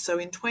events. So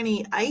in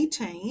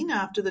 2018,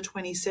 after the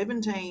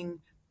 2017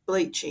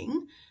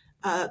 bleaching,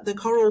 the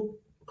coral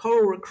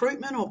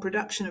recruitment or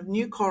production of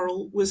new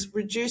coral was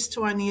reduced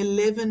to only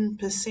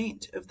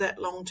 11% of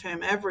that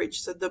long-term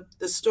average. So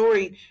the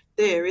story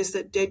there is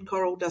that dead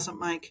coral doesn't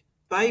make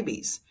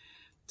babies.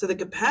 So the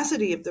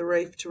capacity of the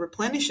reef to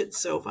replenish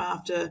itself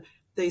after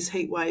these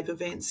heat wave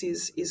events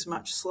is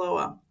much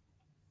slower.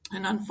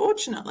 And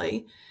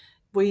unfortunately,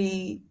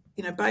 we,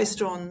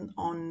 based on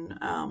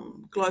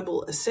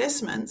global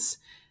assessments,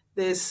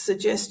 there's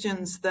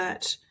suggestions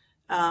that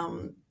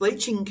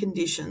bleaching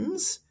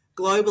conditions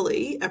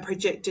globally are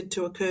projected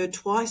to occur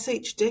twice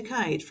each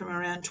decade from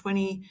around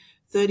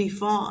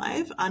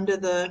 2035 under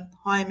the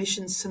high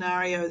emissions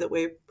scenario that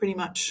we're pretty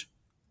much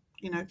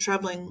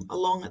travelling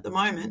along at the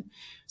moment.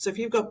 So if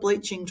you've got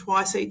bleaching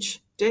twice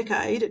each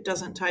decade, it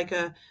doesn't take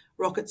a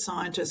rocket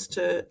scientist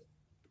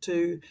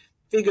to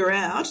figure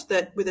out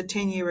that with a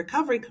 10-year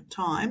recovery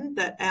time,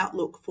 that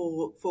outlook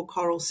for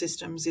coral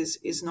systems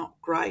is not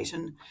great.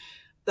 And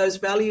those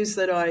values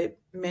that I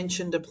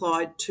mentioned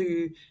applied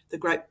to the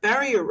Great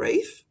Barrier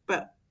Reef,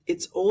 but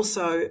it's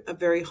also a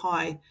very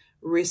high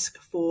risk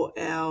for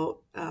our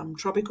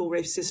tropical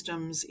reef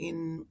systems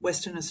in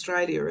Western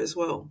Australia as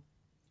well.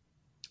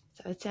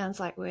 So it sounds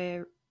like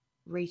we're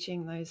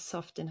reaching those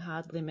soft and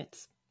hard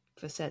limits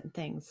for certain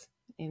things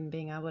in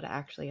being able to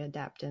actually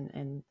adapt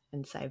and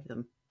save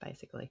them,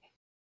 basically.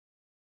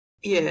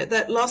 Yeah,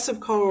 that loss of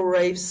coral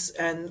reefs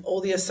and all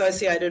the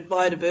associated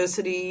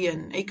biodiversity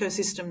and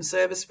ecosystem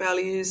service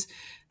values,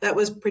 that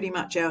was pretty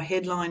much our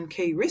headline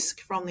key risk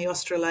from the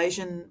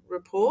Australasian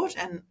report,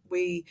 and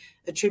we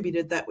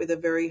attributed that with a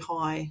very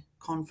high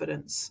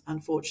confidence,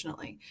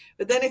 unfortunately.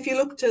 But then if you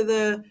look to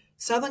the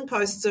southern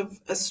coasts of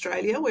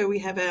Australia, where we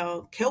have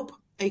our kelp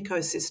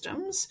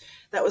ecosystems,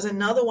 that was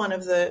another one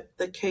of the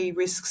key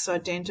risks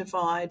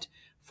identified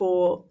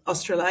for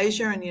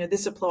Australasia, and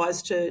this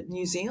applies to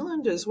New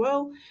Zealand as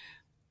well,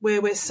 where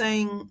we're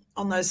seeing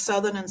on those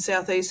southern and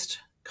southeast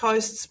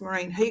coasts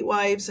marine heat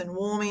waves and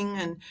warming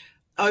and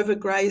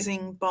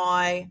overgrazing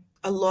by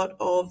a lot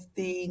of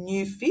the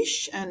new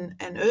fish and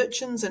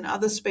urchins and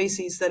other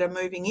species that are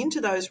moving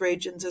into those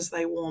regions as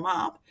they warm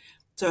up.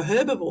 So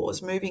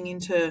herbivores moving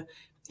into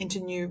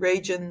new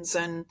regions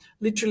and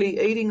literally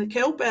eating the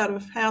kelp out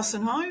of house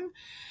and home.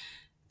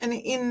 And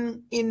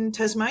in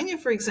Tasmania,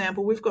 for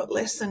example, we've got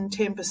less than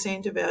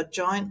 10% of our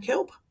giant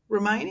kelp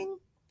remaining.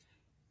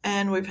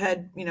 And we've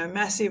had,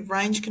 massive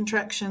range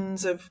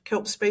contractions of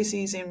kelp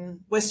species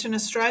in Western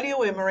Australia,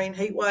 where marine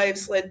heat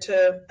waves led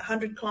to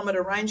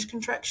 100-kilometre range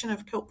contraction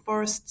of kelp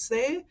forests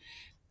there.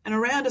 And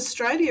around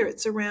Australia,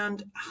 it's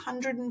around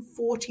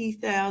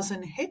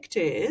 140,000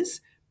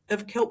 hectares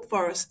of kelp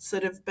forests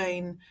that have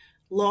been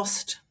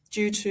lost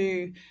due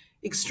to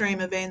extreme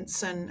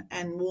events and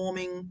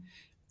warming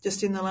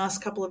just in the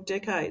last couple of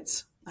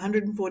decades.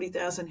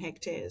 140,000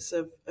 hectares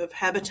of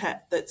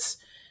habitat that's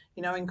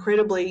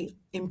incredibly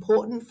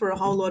important for a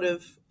whole lot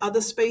of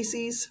other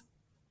species.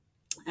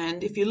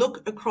 And if you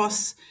look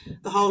across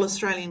the whole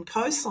Australian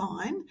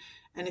coastline,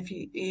 and if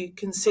you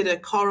consider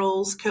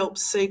corals,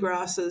 kelps,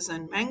 seagrasses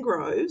and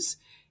mangroves,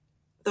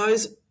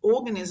 those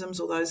organisms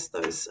or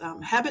those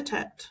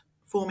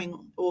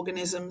habitat-forming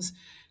organisms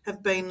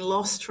have been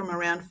lost from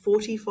around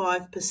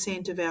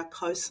 45% of our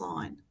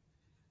coastline.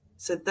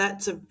 So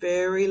that's a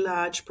very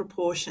large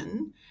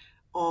proportion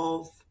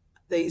of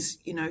these,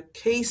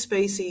 key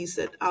species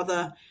that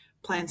other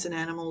plants and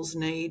animals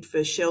need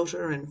for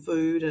shelter and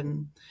food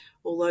and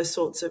all those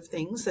sorts of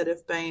things that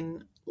have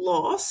been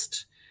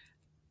lost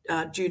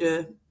due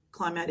to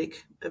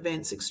climatic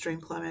events,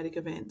 extreme climatic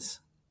events.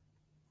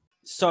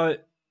 So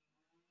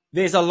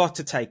there's a lot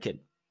to take in.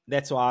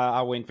 That's why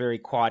I went very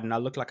quiet and I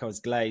looked like I was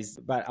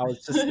glazed, but I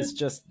was just, it's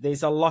just,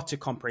 there's a lot to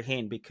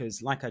comprehend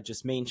because like I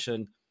just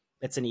mentioned,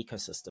 it's an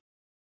ecosystem.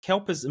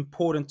 Kelp is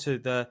important to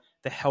the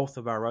health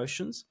of our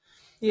oceans.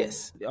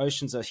 Yes. The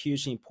oceans are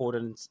hugely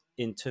important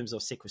in terms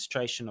of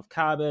sequestration of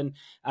carbon.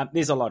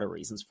 There's a lot of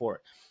reasons for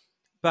it.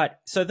 But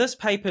so this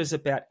paper is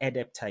about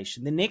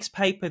adaptation. The next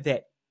paper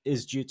that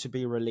is due to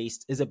be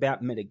released is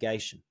about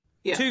mitigation.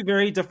 Yeah. Two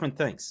very different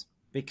things,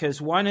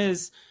 because one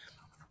is,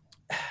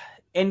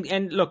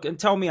 and look, and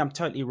tell me I'm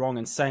totally wrong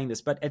in saying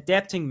this, but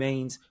adapting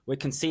means we're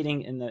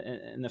conceding in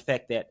the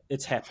fact that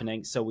it's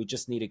happening, so we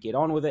just need to get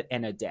on with it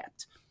and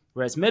adapt.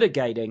 Whereas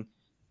mitigating,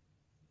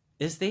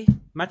 is there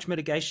much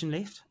mitigation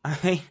left? I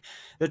mean,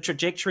 the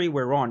trajectory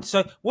we're on.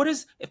 So what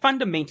is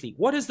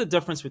the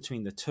difference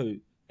between the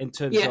two in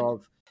terms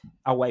of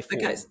our way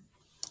forward? Okay.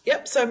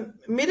 Yep. So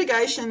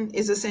mitigation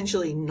is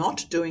essentially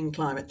not doing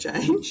climate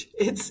change.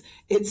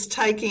 It's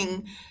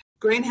taking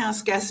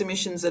greenhouse gas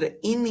emissions that are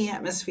in the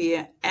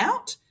atmosphere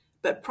out,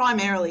 but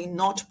primarily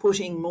not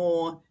putting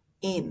more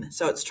in.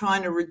 So it's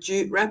trying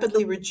to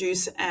rapidly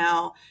reduce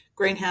our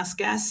greenhouse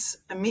gas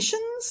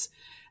emissions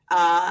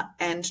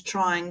and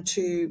trying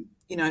to,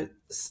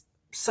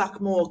 suck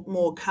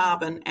more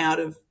carbon out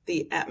of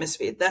the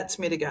atmosphere. That's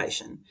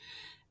mitigation.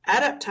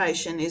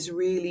 Adaptation is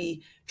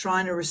really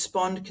trying to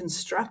respond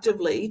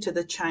constructively to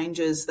the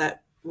changes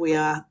that we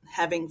are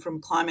having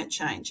from climate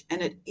change.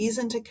 And it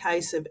isn't a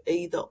case of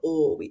either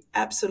or. We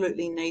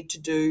absolutely need to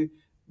do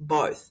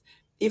both.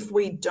 If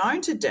we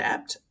don't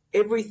adapt,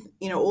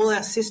 all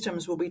our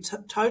systems will be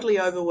totally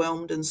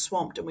overwhelmed and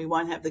swamped, and we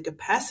won't have the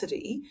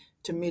capacity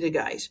to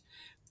mitigate.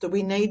 So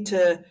we need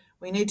to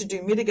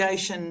do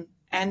mitigation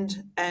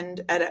and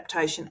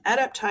adaptation.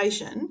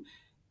 Adaptation,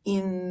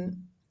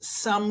 in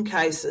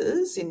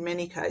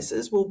many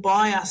cases, will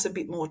buy us a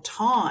bit more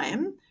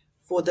time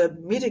for the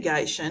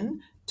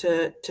mitigation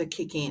to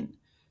kick in.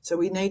 So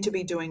we need to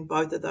be doing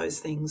both of those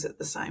things at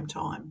the same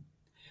time.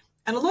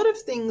 And a lot of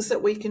things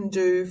that we can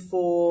do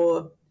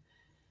for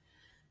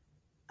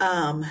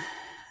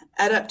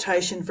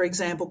adaptation, for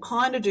example,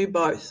 kind of do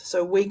both.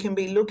 So we can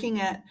be looking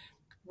at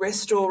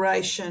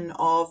restoration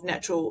of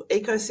natural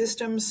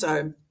ecosystems,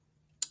 so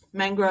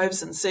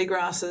mangroves and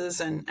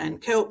seagrasses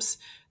and kelps.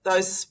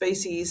 Those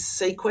species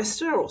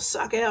sequester or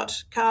suck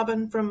out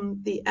carbon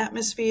from the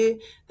atmosphere.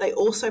 They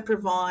also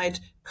provide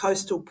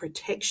coastal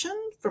protection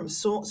from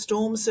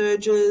storm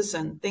surges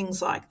and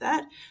things like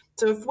that.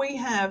 So if we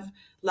have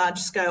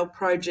large-scale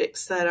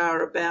projects that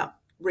are about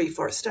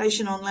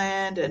reforestation on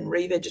land and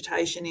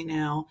revegetation in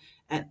our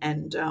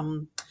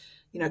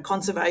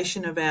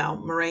conservation of our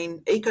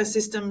marine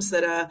ecosystems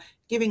that are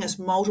giving us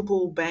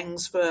multiple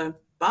bangs for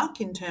buck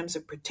in terms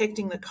of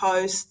protecting the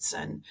coasts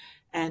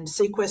and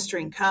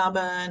sequestering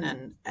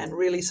carbon and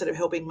really sort of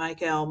helping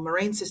make our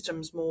marine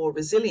systems more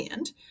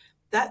resilient,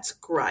 that's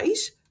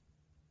great,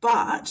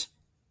 but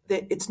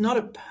it's not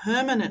a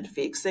permanent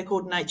fix. They're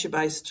called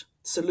nature-based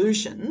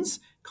solutions.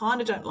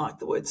 Kind of don't like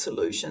the word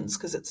solutions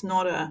because it's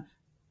not a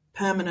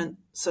permanent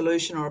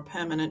solution or a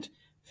permanent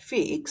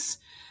fix,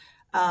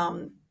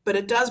 but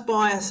it does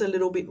buy us a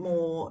little bit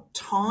more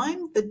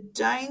time. The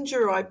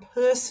danger, I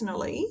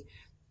personally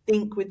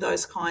think, with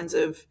those kinds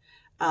of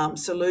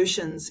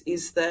solutions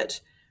is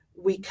that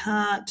we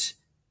can't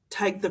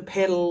take the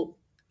pedal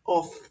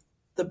off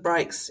the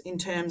brakes in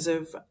terms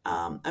of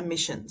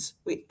emissions.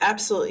 We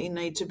absolutely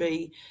need to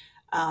be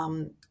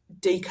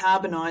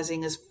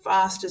decarbonising as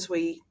fast as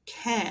we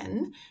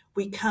can.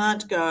 We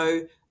can't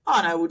go,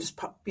 oh no, we'll just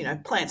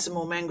plant some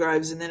more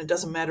mangroves and then it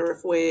doesn't matter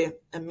if we're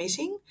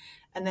emitting.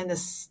 And then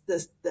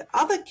the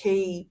other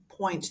key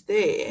point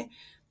there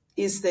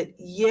is that,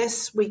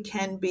 yes, we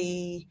can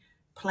be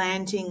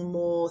planting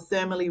more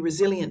thermally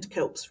resilient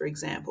kelps, for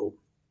example.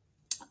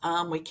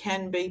 We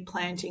can be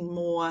planting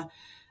more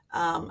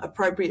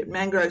appropriate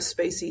mangrove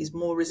species,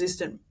 more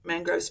resistant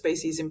mangrove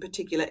species in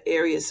particular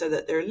areas so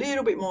that they're a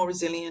little bit more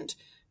resilient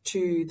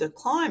to the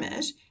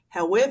climate.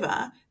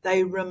 However,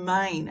 they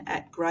remain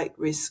at great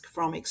risk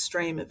from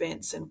extreme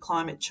events and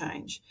climate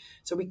change.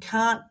 So we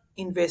can't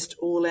invest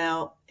all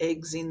our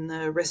eggs in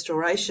the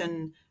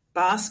restoration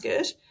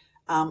basket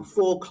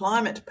for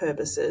climate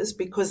purposes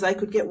because they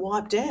could get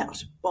wiped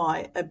out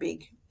by a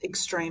big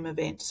extreme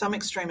event. Some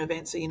extreme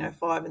events are,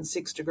 5 and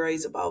 6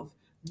 degrees above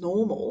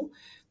normal.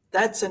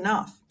 That's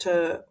enough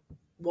to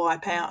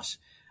wipe out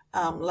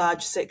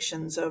large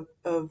sections of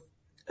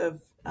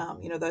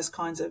those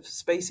kinds of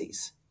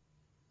species.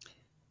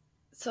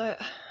 So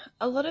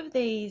a lot of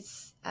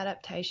these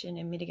adaptation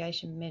and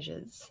mitigation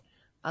measures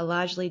are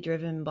largely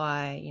driven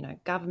by,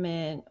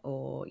 government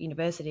or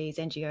universities,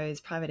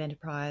 NGOs, private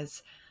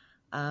enterprise.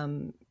 A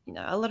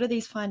lot of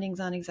these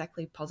findings aren't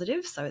exactly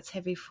positive, so it's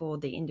heavy for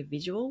the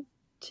individual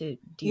to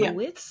deal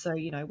with. So,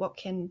 what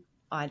can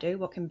I do?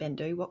 What can Ben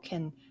do? What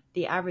can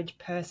the average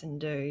person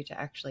do to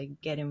actually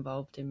get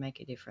involved and make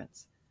a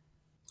difference?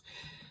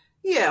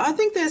 Yeah, I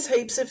think there's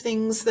heaps of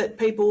things that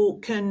people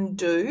can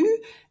do.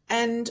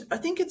 And I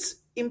think it's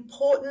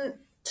important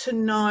to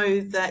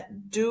know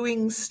that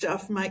doing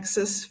stuff makes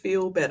us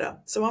feel better.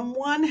 So on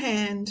one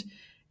hand,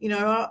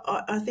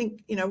 I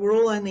think, we're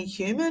all only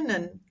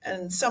human,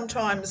 and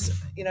sometimes,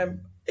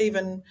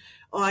 even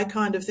I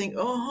kind of think,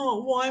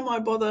 oh, why am I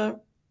bother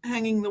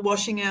hanging the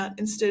washing out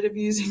instead of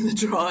using the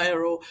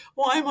dryer? Or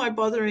why am I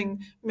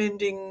bothering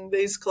mending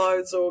these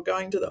clothes or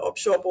going to the op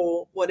shop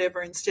or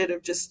whatever instead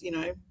of just,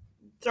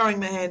 throwing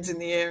my hands in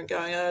the air and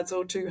going, oh, it's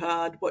all too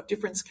hard. What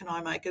difference can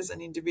I make as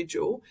an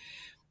individual?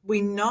 We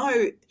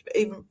know,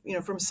 even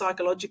from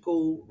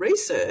psychological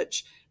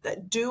research,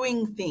 that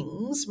doing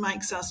things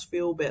makes us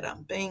feel better.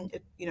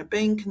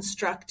 Being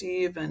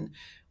constructive and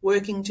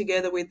working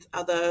together with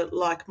other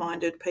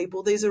like-minded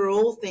people. These are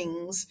all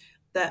things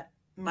that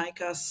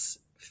make us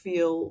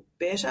feel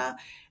better.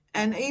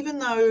 And even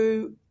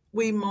though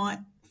we might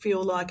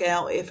feel like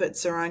our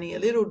efforts are only a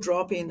little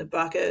drop in the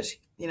bucket,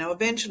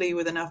 eventually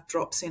with enough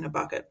drops in a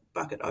bucket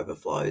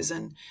overflows.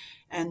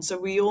 And so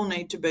we all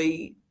need to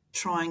be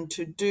trying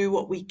to do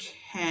what we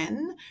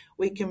can.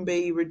 We can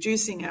be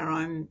reducing our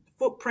own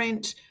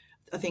footprint.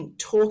 I think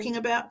talking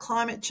about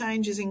climate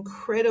change is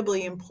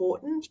incredibly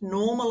important,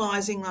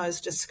 normalising those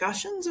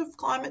discussions of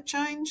climate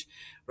change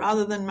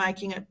rather than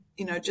making it,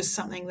 just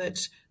something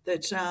that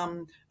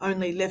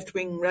only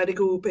left-wing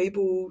radical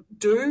people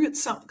do.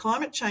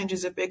 Climate change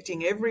is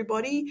affecting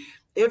everybody,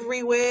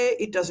 everywhere.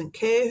 It doesn't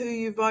care who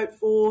you vote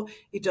for.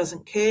 It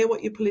doesn't care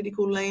what your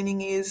political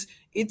leaning is.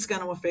 It's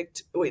going to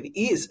affect, or it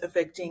is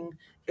affecting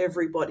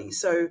everybody.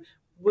 So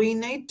we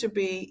need to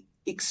be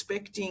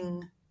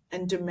expecting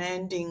and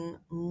demanding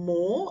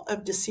more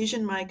of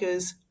decision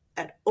makers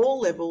at all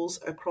levels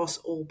across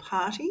all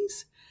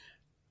parties.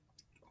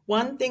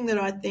 One thing that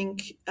I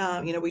think,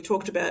 we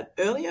talked about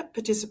earlier,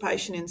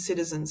 participation in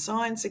citizen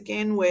science.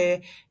 Again,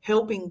 we're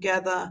helping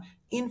gather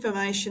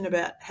information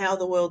about how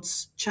the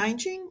world's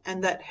changing,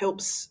 and that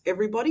helps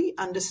everybody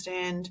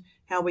understand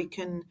how we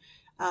can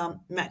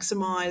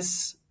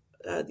maximise,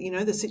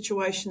 the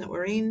situation that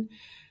we're in.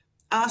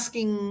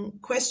 Asking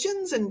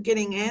questions and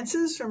getting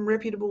answers from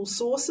reputable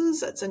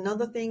sources, that's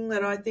another thing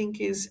that I think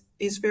is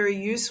very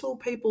useful.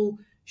 People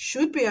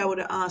should be able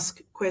to ask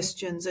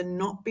questions and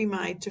not be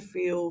made to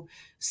feel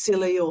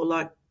silly or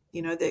like,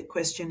 their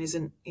question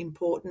isn't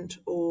important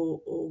or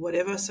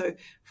whatever. So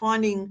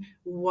finding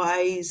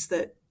ways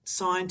that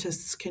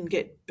scientists can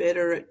get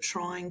better at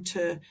trying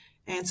to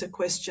answer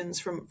questions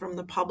from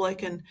the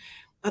public. And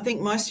I think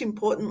most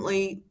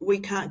importantly, we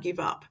can't give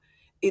up.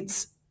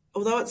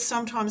 Although it's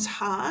sometimes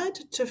hard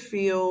to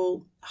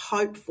feel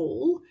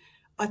hopeful,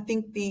 I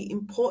think the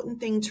important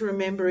thing to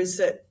remember is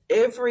that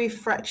every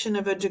fraction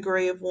of a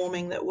degree of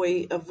warming that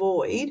we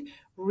avoid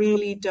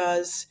really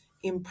does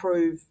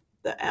improve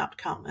the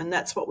outcome. And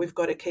that's what we've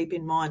got to keep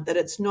in mind, that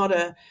it's not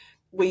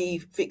we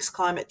fix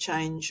climate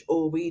change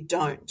or we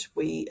don't,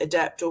 we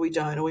adapt or we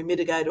don't, or we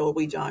mitigate or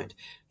we don't.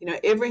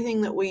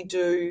 Everything that we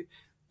do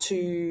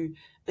to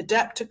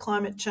adapt to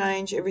climate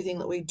change, everything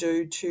that we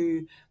do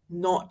to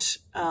not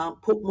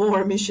put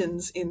more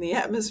emissions in the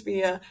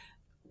atmosphere,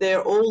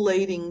 they're all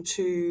leading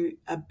to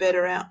a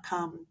better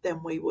outcome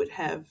than we would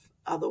have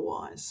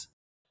otherwise.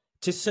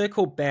 To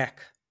circle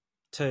back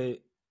to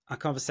our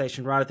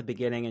conversation right at the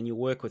beginning and your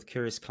work with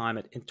Curious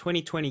Climate, in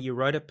 2020 you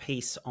wrote a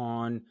piece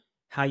on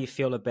how you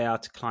feel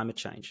about climate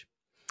change.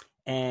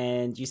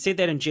 And you said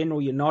that in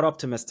general you're not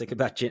optimistic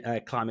about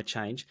climate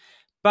change,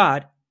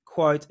 but,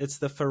 quote, it's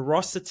the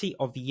ferocity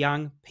of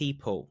young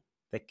people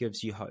that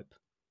gives you hope.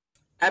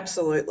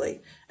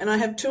 Absolutely. And I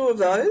have two of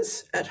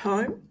those at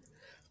home.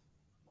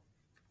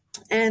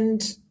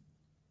 And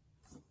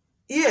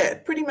yeah,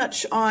 pretty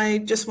much I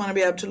just want to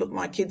be able to look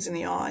my kids in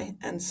the eye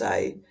and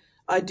say,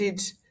 I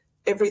did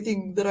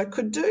everything that I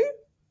could do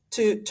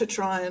to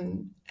try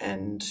and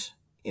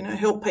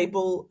help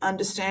people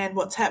understand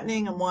what's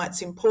happening and why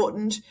it's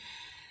important.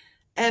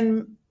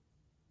 And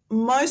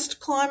most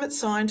climate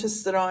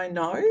scientists that I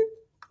know,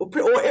 or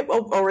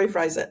I'll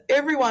rephrase it,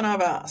 every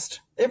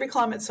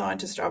climate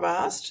scientist I've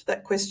asked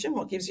that question,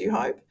 what gives you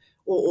hope,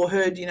 or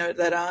heard,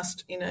 that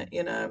asked in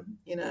a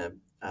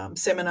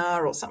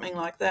seminar or something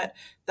like that,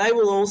 they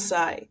will all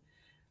say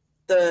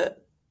the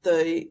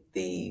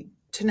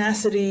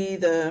tenacity,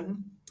 the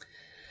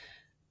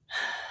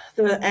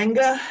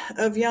anger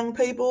of young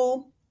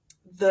people,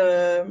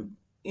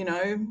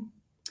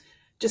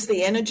 just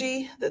the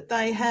energy that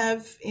they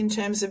have in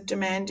terms of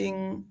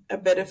demanding a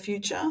better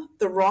future,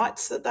 the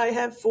rights that they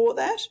have for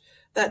that.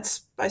 That's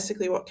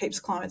basically what keeps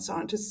climate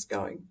scientists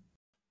going.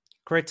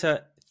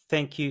 Gretta,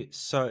 thank you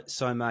so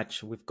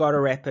much. We've got to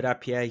wrap it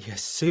up here. You're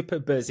super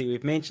busy.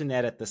 We've mentioned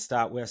that at the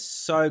start. We're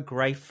so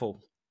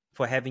grateful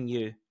for having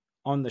you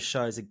on the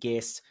show as a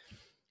guest.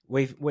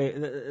 We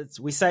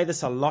say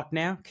this a lot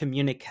now.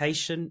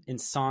 Communication in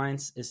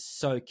science is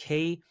so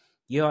key.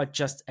 You are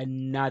just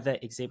another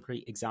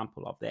exemplary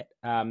example of that.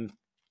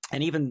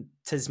 And even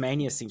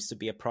Tasmania seems to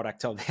be a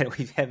product of that.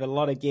 We have a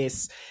lot of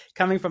guests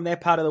coming from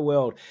that part of the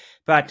world.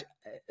 But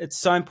it's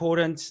so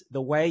important.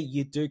 The way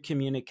you do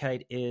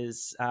communicate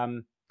is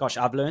gosh,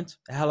 I've learned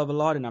a hell of a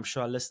lot, and I'm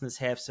sure our listeners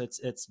have. So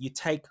it's you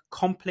take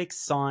complex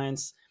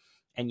science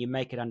and you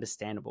make it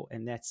understandable,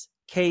 and that's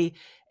key.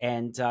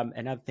 And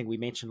another thing we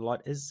mentioned a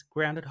lot is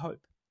grounded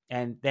hope,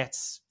 and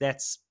that's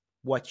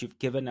what you've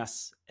given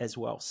us as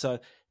well. So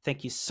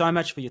thank you so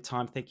much for your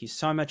time. Thank you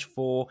so much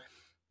for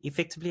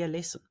effectively a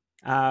lesson,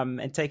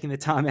 and taking the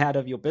time out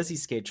of your busy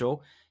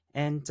schedule.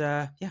 And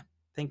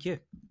thank you.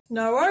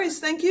 No worries.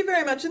 Thank you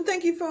very much. And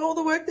thank you for all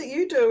the work that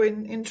you do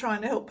in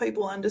trying to help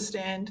people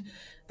understand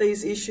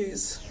these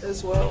issues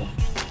as well.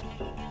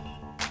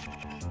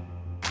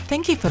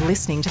 Thank you for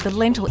listening to the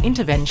Lentil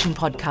Intervention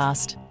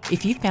Podcast.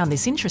 If you found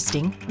this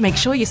interesting, make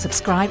sure you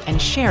subscribe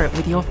and share it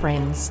with your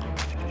friends.